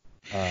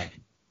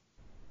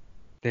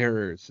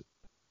 There's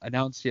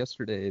announced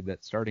yesterday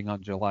that starting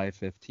on July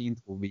 15th,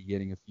 we'll be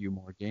getting a few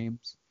more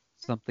games.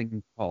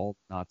 Something called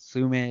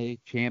Natsume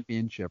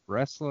Championship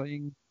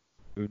Wrestling.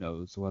 Who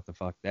knows what the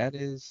fuck that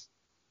is?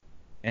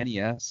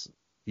 NES,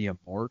 The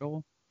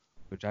Immortal,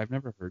 which I've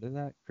never heard of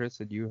that. Chris,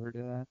 had you heard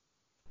of that?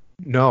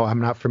 No,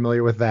 I'm not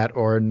familiar with that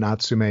or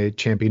Natsume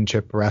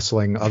Championship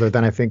Wrestling, other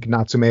than I think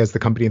Natsume is the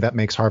company that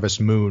makes Harvest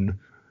Moon.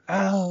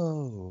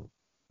 Oh,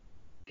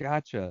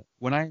 gotcha.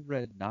 When I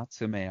read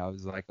Natsume, I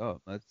was like,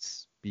 oh,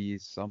 let's be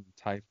some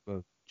type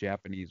of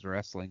Japanese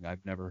wrestling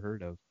I've never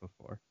heard of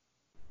before.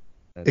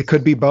 It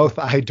could be both.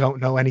 I don't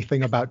know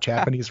anything about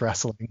Japanese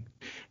wrestling.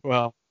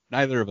 Well,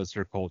 neither of us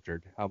are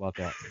cultured. How about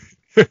that?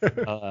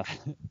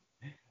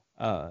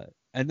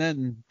 And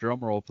then, drum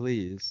roll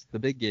please, the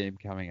big game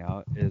coming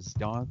out is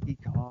Donkey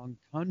Kong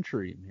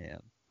Country,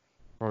 man.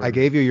 I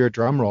gave you your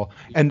drum roll.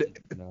 And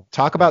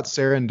talk about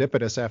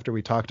serendipitous after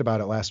we talked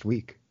about it last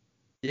week.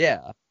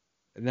 Yeah,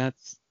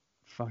 that's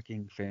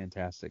fucking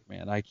fantastic,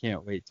 man. I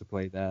can't wait to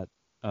play that.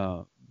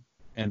 And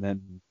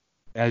then,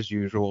 as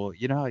usual,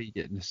 you know how you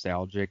get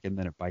nostalgic and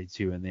then it bites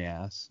you in the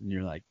ass and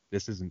you're like,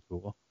 this isn't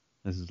cool.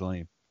 This is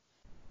lame.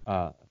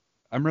 I'm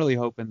really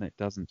hoping that it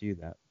doesn't do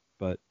that,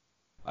 but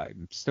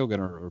I'm still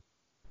going to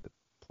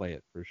play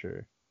it for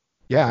sure.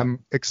 Yeah,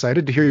 I'm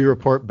excited to hear you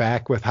report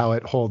back with how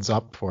it holds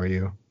up for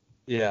you.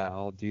 Yeah,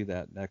 I'll do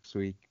that next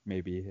week,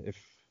 maybe, if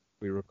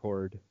we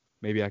record.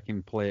 Maybe I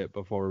can play it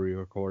before we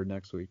record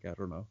next week. I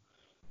don't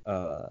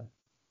know.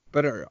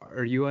 But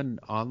are you an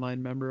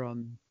online member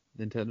on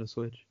Nintendo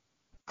Switch?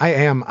 I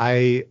am.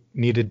 I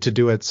needed to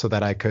do it so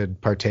that I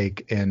could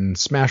partake in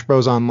Smash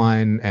Bros.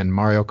 Online and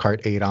Mario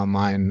Kart 8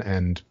 online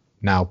and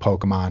now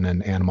Pokemon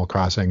and Animal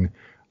Crossing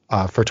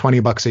for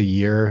 $20 a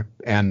year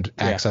and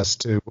Yeah. access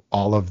to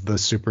all of the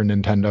Super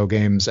Nintendo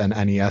games and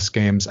NES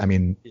games. I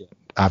mean, Yeah.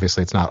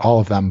 obviously it's not all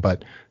of them,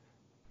 but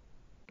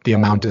the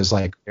amount is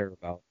like Care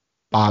about.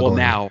 boggling. Well,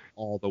 now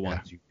all the Yeah.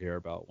 ones you care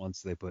about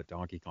once they put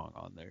Donkey Kong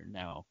on there.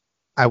 Now,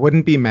 I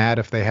wouldn't be mad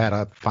if they had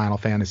a Final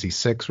Fantasy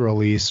VI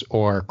release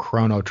or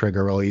Chrono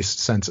Trigger release,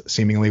 since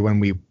seemingly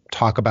when we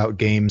talk about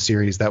game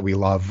series that we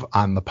love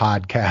on the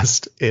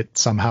podcast, it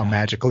somehow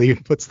magically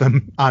puts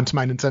them onto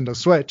my Nintendo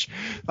Switch.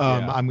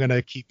 Yeah. I'm going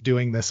to keep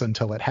doing this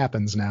until it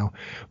happens now.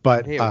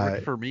 But hey, it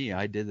worked for me.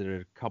 I did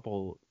it a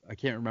couple. I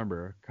can't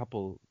remember a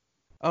couple.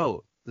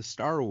 Oh, the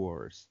Star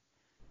Wars.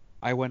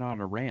 I went on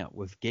a rant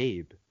with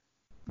Gabe.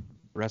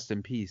 Rest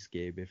in peace,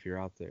 Gabe, if you're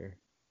out there.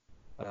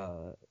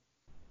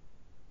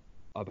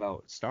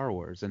 About Star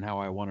Wars and how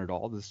I wanted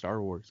all the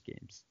Star Wars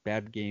games.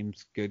 Bad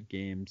games, good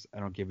games. I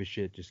don't give a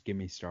shit. Just give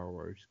me Star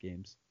Wars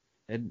games.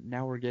 And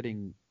now we're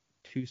getting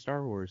 2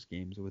 Star Wars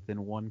games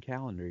within 1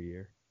 calendar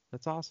year.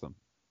 That's awesome.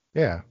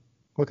 yeah,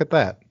 look at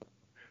that.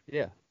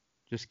 Yeah.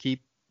 Just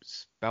keep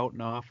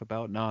spouting off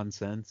about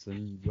nonsense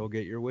and you'll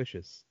get your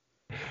wishes.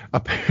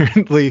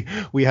 Apparently,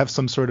 we have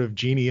some sort of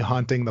genie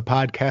haunting the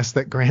podcast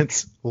that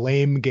grants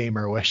lame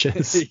gamer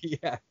wishes.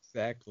 Yeah,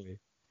 exactly.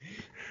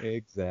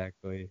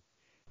 Exactly.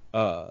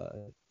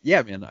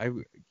 Yeah,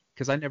 man,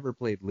 because I never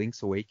played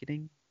Link's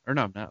Awakening, or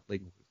no, not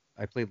Link.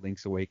 I played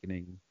Link's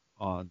Awakening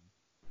on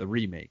the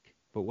remake,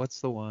 but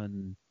what's the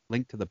one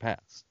Link to the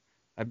Past?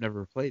 I've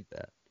never played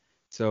that,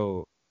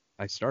 so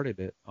I started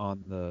it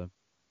on the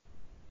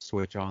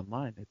Switch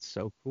Online. It's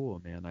so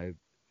cool, man.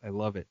 I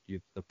love it.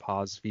 The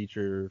pause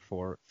feature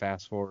for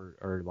fast forward,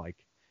 or like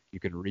you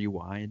can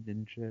rewind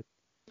and shit.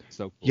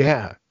 So cool.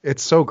 Yeah,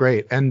 it's so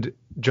great. And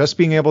just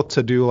being able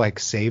to do like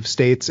save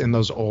states in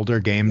those older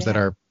games that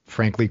are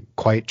frankly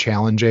quite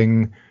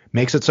challenging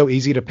makes it so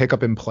easy to pick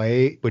up and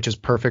play, which is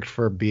perfect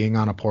for being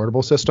on a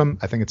portable system.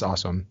 I think it's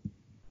awesome.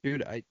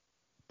 Dude, I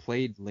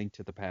played Link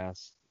to the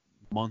Past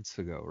months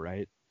ago,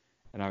 right?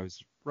 And I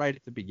was right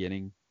at the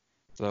beginning.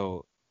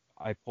 So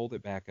I pulled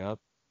it back up,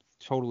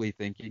 totally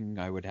thinking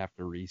I would have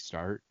to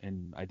restart,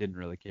 and I didn't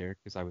really care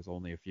because I was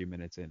only a few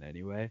minutes in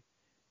anyway.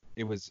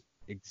 It was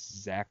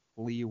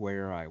exactly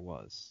where I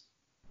was.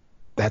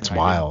 That's And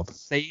I wild. didn't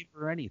save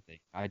or anything.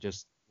 I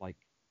just like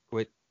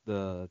quit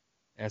the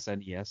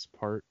SNES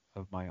part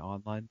of my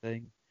online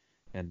thing,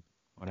 and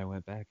when I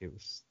went back, it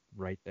was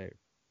right there.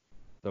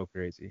 So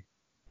crazy.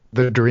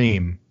 The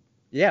dream.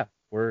 Yeah,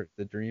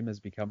 the dream has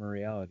become a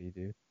reality,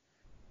 dude.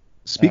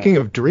 Speaking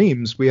of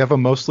dreams, we have a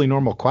mostly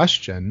normal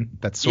question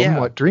that's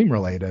somewhat dream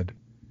related.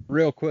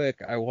 Real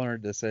quick, I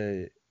wanted to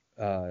say,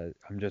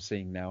 I'm just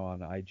seeing now on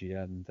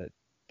IGN that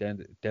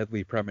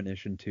Deadly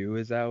Premonition 2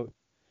 is out,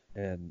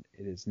 and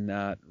it is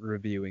not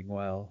reviewing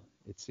well,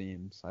 it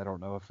seems. I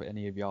don't know if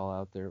any of y'all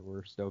out there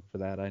were stoked for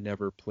that. I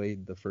never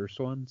played the first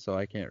one, so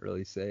I can't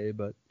really say,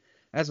 but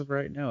as of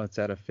right now, it's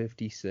at a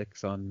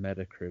 56 on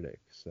Metacritic,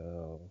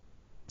 so...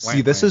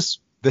 See, this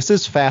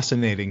is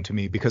fascinating to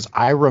me because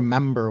I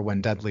remember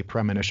when Deadly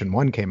Premonition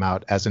 1 came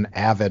out as an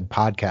avid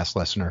podcast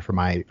listener for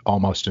my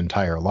almost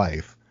entire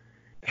life.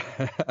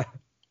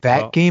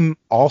 That game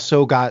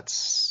also got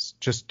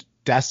just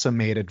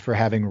decimated for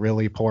having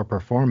really poor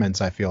performance,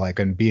 I feel like,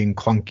 and being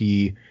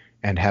clunky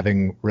and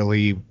having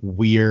really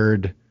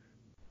weird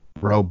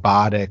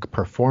robotic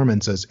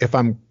performances, if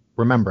I'm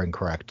remembering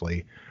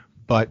correctly.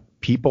 But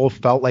people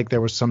felt like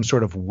there was some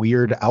sort of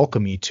weird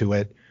alchemy to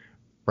it,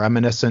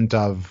 reminiscent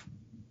of,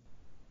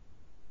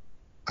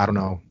 I don't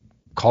know,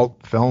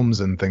 cult films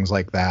and things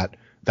like that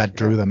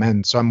drew them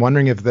in. So I'm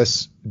wondering if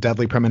this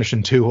Deadly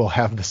Premonition 2 will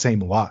have the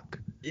same luck.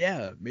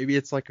 Yeah, maybe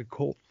it's like a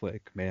cult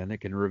flick, man. It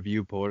can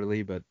review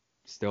poorly, but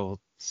still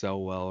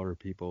sell well, or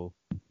people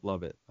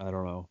love it. I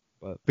don't know,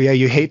 but yeah,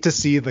 you hate to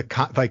see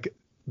the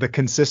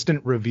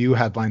consistent review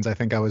headlines I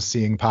think I was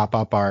seeing pop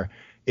up are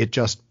it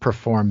just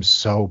performs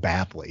so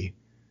badly.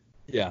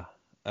 Yeah,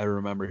 I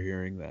remember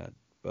hearing that,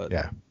 but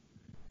yeah,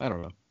 I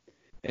don't know.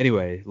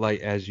 Anyway, like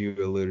as you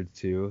alluded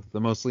to, the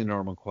mostly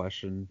normal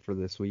question for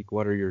this week: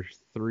 what are your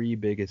 3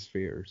 biggest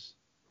fears?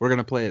 We're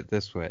gonna play it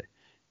this way: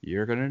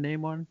 you're gonna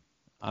name one,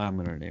 I'm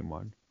gonna name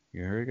one.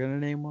 You're gonna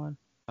name one,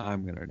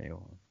 I'm gonna name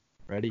one.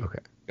 Ready? Okay.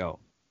 Go.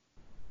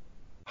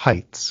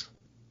 Heights.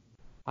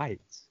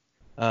 Heights.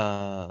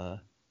 I'm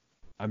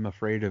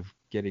afraid of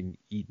getting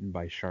eaten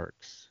by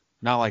sharks.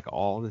 Not like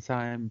all the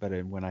time, but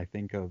when I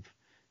think of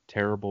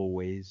terrible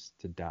ways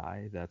to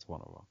die, that's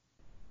one of them.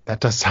 That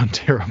does sound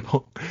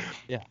terrible.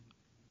 Yeah.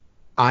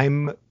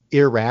 I'm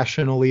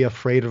irrationally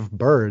afraid of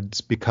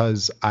birds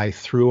because I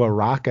threw a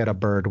rock at a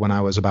bird when I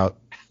was about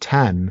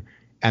 10,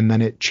 and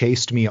then it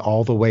chased me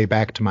all the way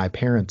back to my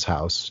parents'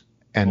 house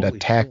and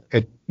attacked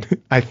it.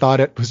 I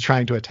thought it was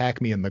trying to attack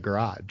me in the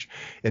garage.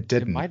 It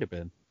didn't. It might have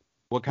been.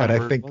 What kind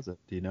of bird was it?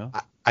 Do you know?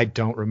 I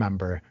don't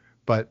remember,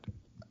 but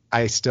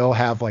I still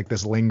have like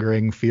this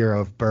lingering fear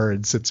of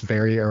birds. It's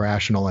very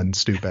irrational and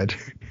stupid.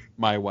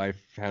 My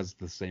wife has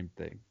the same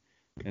thing,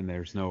 and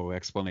there's no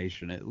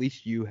explanation. At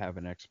least you have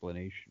an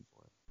explanation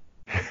for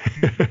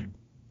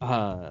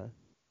it.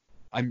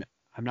 I'm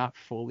not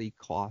fully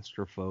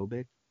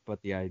claustrophobic,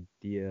 but the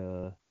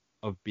idea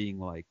of being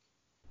like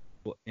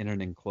in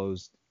an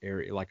enclosed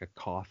area, like a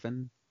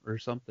coffin or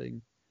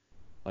something,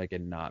 like,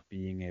 and not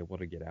being able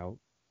to get out,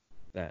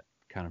 that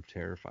kind of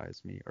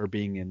terrifies me. Or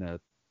being in a,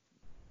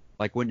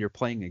 like when you're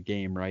playing a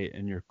game, right,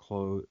 and you're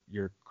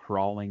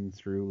crawling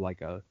through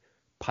like a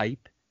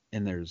pipe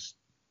and there's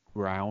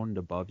ground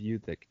above you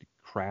that could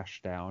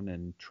crash down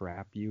and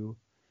trap you.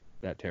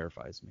 That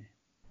terrifies me.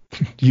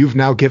 You've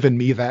now given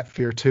me that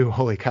fear too.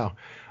 Holy cow.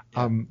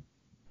 Yeah.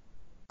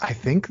 I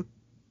think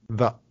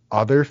the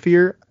other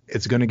fear,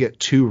 it's going to get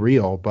too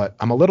real, but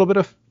I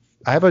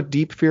have a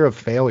deep fear of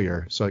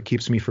failure, so it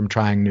keeps me from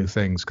trying new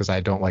things because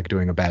I don't like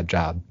doing a bad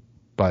job.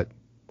 But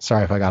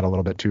sorry if I got a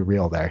little bit too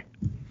real there.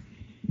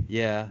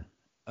 Yeah.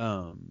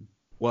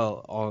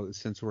 Well,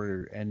 since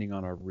we're ending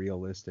on a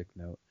realistic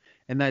note,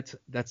 and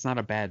that's not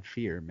a bad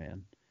fear,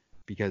 man,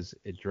 because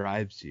it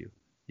drives you.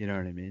 You know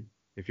what I mean?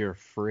 If you're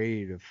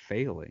afraid of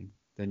failing,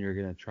 then you're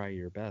gonna try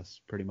your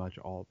best pretty much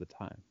all the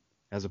time.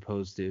 As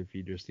opposed to if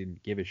you just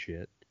didn't give a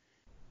shit,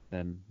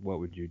 then what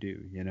would you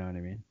do? You know what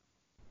I mean?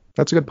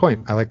 That's a good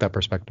point. I like that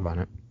perspective on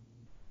it.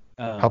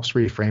 Helps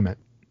reframe it.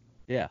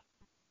 Yeah.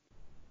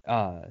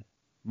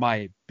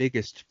 My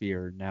biggest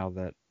fear now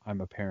that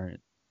I'm a parent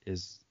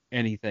is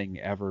anything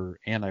ever,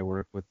 and I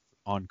work with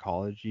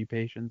oncology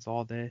patients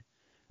all day.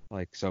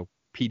 Like, so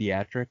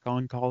pediatric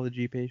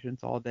oncology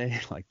patients all day.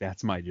 Like,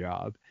 that's my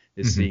job,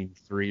 is seeing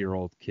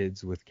 3-year-old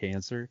kids with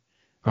cancer.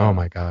 Oh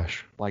my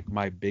gosh. Like,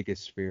 my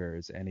biggest fear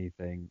is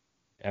anything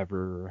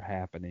ever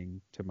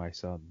happening to my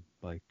son,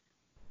 like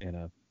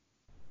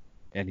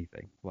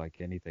anything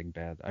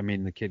bad. I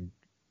mean, the kid,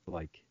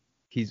 like,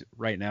 he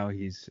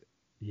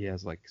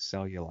has like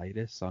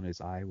cellulitis on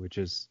his eye, which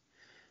is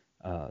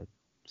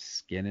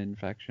skin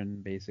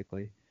infection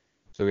basically.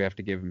 So we have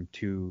to give him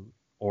 2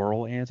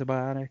 oral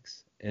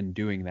antibiotics, and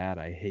doing that,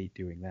 I hate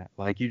doing that.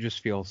 Like, you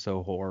just feel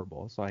so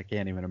horrible. So I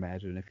can't even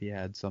imagine if he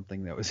had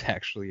something that was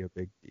actually a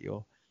big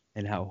deal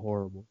and how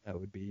horrible that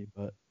would be.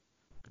 But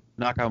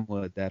knock on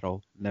wood,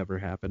 that'll never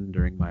happen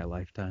during my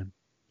lifetime.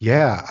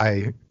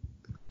 Yeah,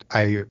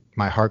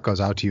 my heart goes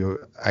out to you.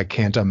 I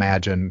can't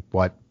imagine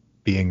what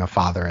being a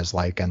father is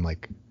like, and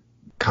like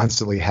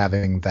constantly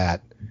having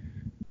that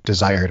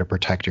desire to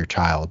protect your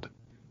child.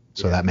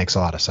 So that makes a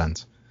lot of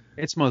sense.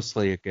 It's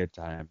mostly a good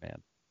time,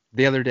 man.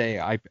 The other day,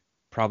 I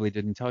probably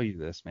didn't tell you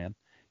this, man.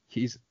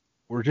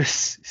 We're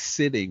just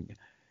sitting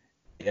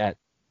at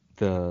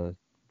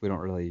we don't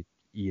really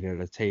eat at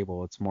a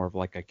table. It's more of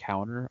like a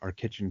counter, our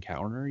kitchen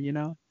counter, you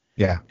know?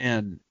 Yeah.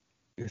 And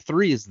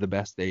 3 is the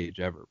best age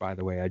ever, by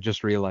the way. I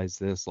just realized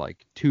this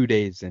like 2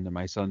 days into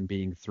my son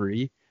being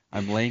 3.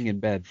 I'm laying in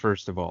bed,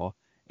 first of all,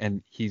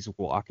 and he's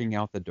walking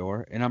out the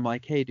door, and I'm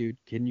like, hey, dude,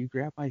 can you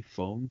grab my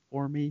phone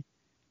for me?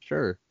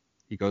 Sure.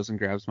 He goes and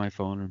grabs my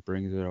phone and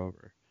brings it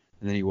over.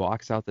 And then he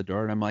walks out the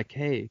door, and I'm like,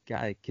 hey,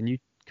 guy, can you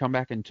come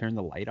back and turn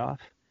the light off?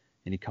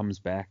 And he comes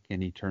back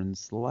and he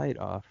turns the light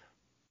off.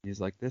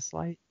 He's like, this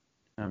light?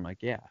 And I'm like,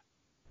 yeah.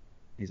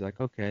 He's like,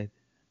 okay.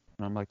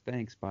 And I'm like,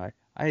 thanks, bye.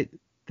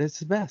 That's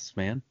the best,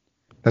 man.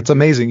 That's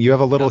amazing. You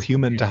have a little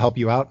human to help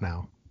you out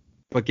now.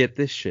 But get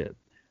this shit.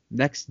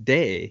 Next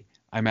day,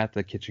 I'm at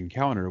the kitchen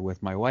counter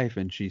with my wife,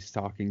 and she's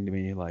talking to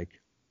me,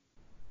 like,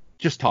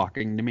 just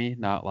talking to me,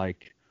 not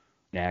like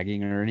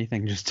nagging or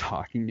anything, just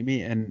talking to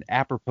me. And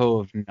apropos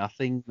of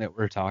nothing that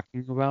we're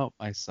talking about,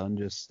 my son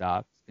just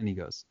stops and he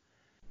goes,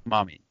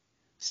 Mommy,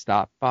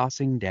 stop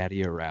bossing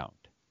daddy around.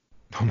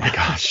 Oh my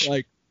gosh.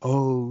 Like,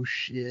 oh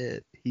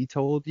shit, he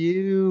told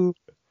you.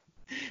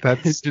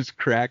 That's just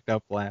cracked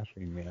up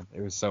laughing, man.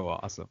 It was so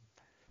awesome.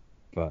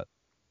 But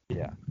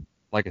yeah,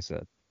 like I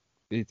said,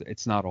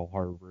 it's not all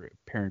hard.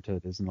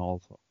 Parenthood isn't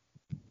all,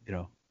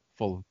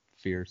 full of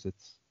fears.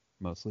 It's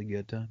mostly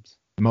good times.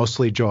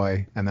 Mostly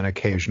joy, and then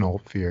occasional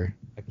fear.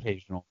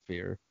 Occasional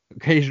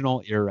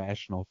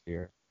irrational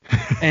fear.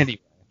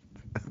 Anyway,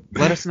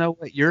 let us know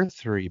what your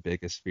 3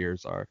 biggest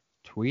fears are.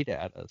 Tweet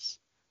at us.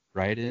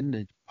 Write in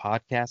to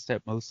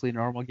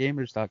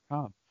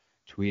podcast@mostlynormalgamers.com.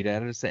 Tweet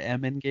at us at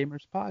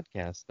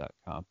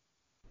mngamerspodcast.com.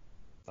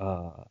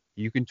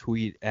 You can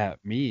tweet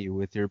at me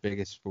with your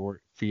biggest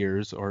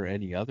fears or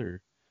any other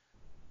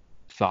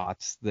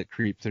thoughts that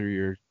creep through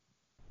your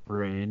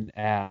brain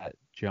at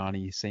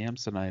Johnny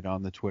Samsonite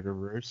on the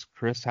Twitterverse.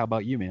 Chris, how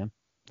about you, man?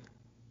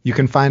 You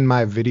can find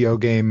my video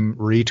game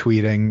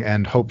retweeting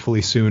and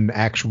hopefully soon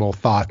actual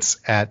thoughts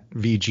at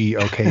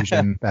VG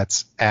Occasion.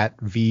 That's at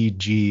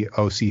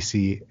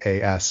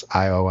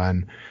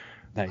VGOCCASION.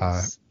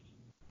 Nice.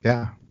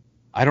 Yeah.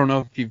 I don't know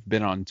if you've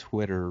been on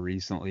Twitter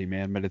recently,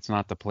 man, but it's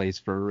not the place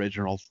for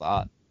original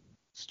thought.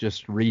 It's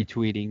just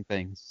retweeting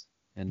things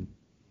and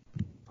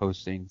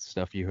posting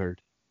stuff you heard.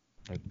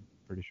 I'm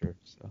pretty sure.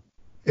 So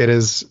it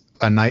is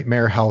a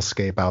nightmare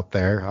hellscape out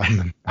there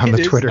on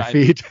the Twitter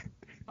feed.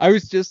 I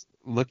was just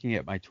looking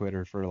at my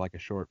Twitter for like a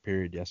short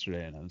period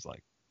yesterday, and I was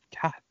like,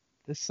 God,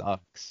 this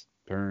sucks.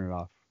 Turn it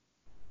off.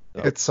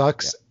 So, It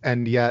sucks,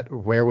 and yet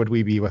where would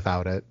we be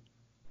without it?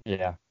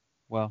 Yeah.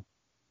 Well,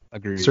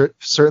 agreed.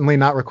 Certainly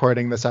not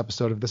recording this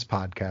episode of this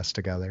podcast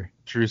together.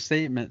 True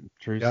statement.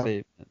 True Yep.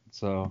 statement.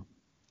 So,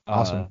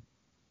 Awesome.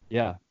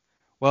 Yeah.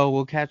 Well,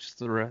 we'll catch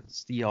the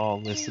rest of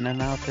y'all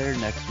listening out there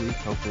next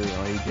week. Hopefully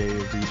AJ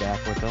will be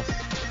back with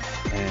us.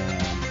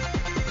 And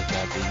with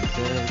that being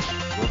said,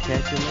 we'll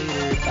catch you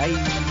later. Bye.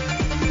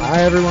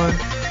 Bye, everyone.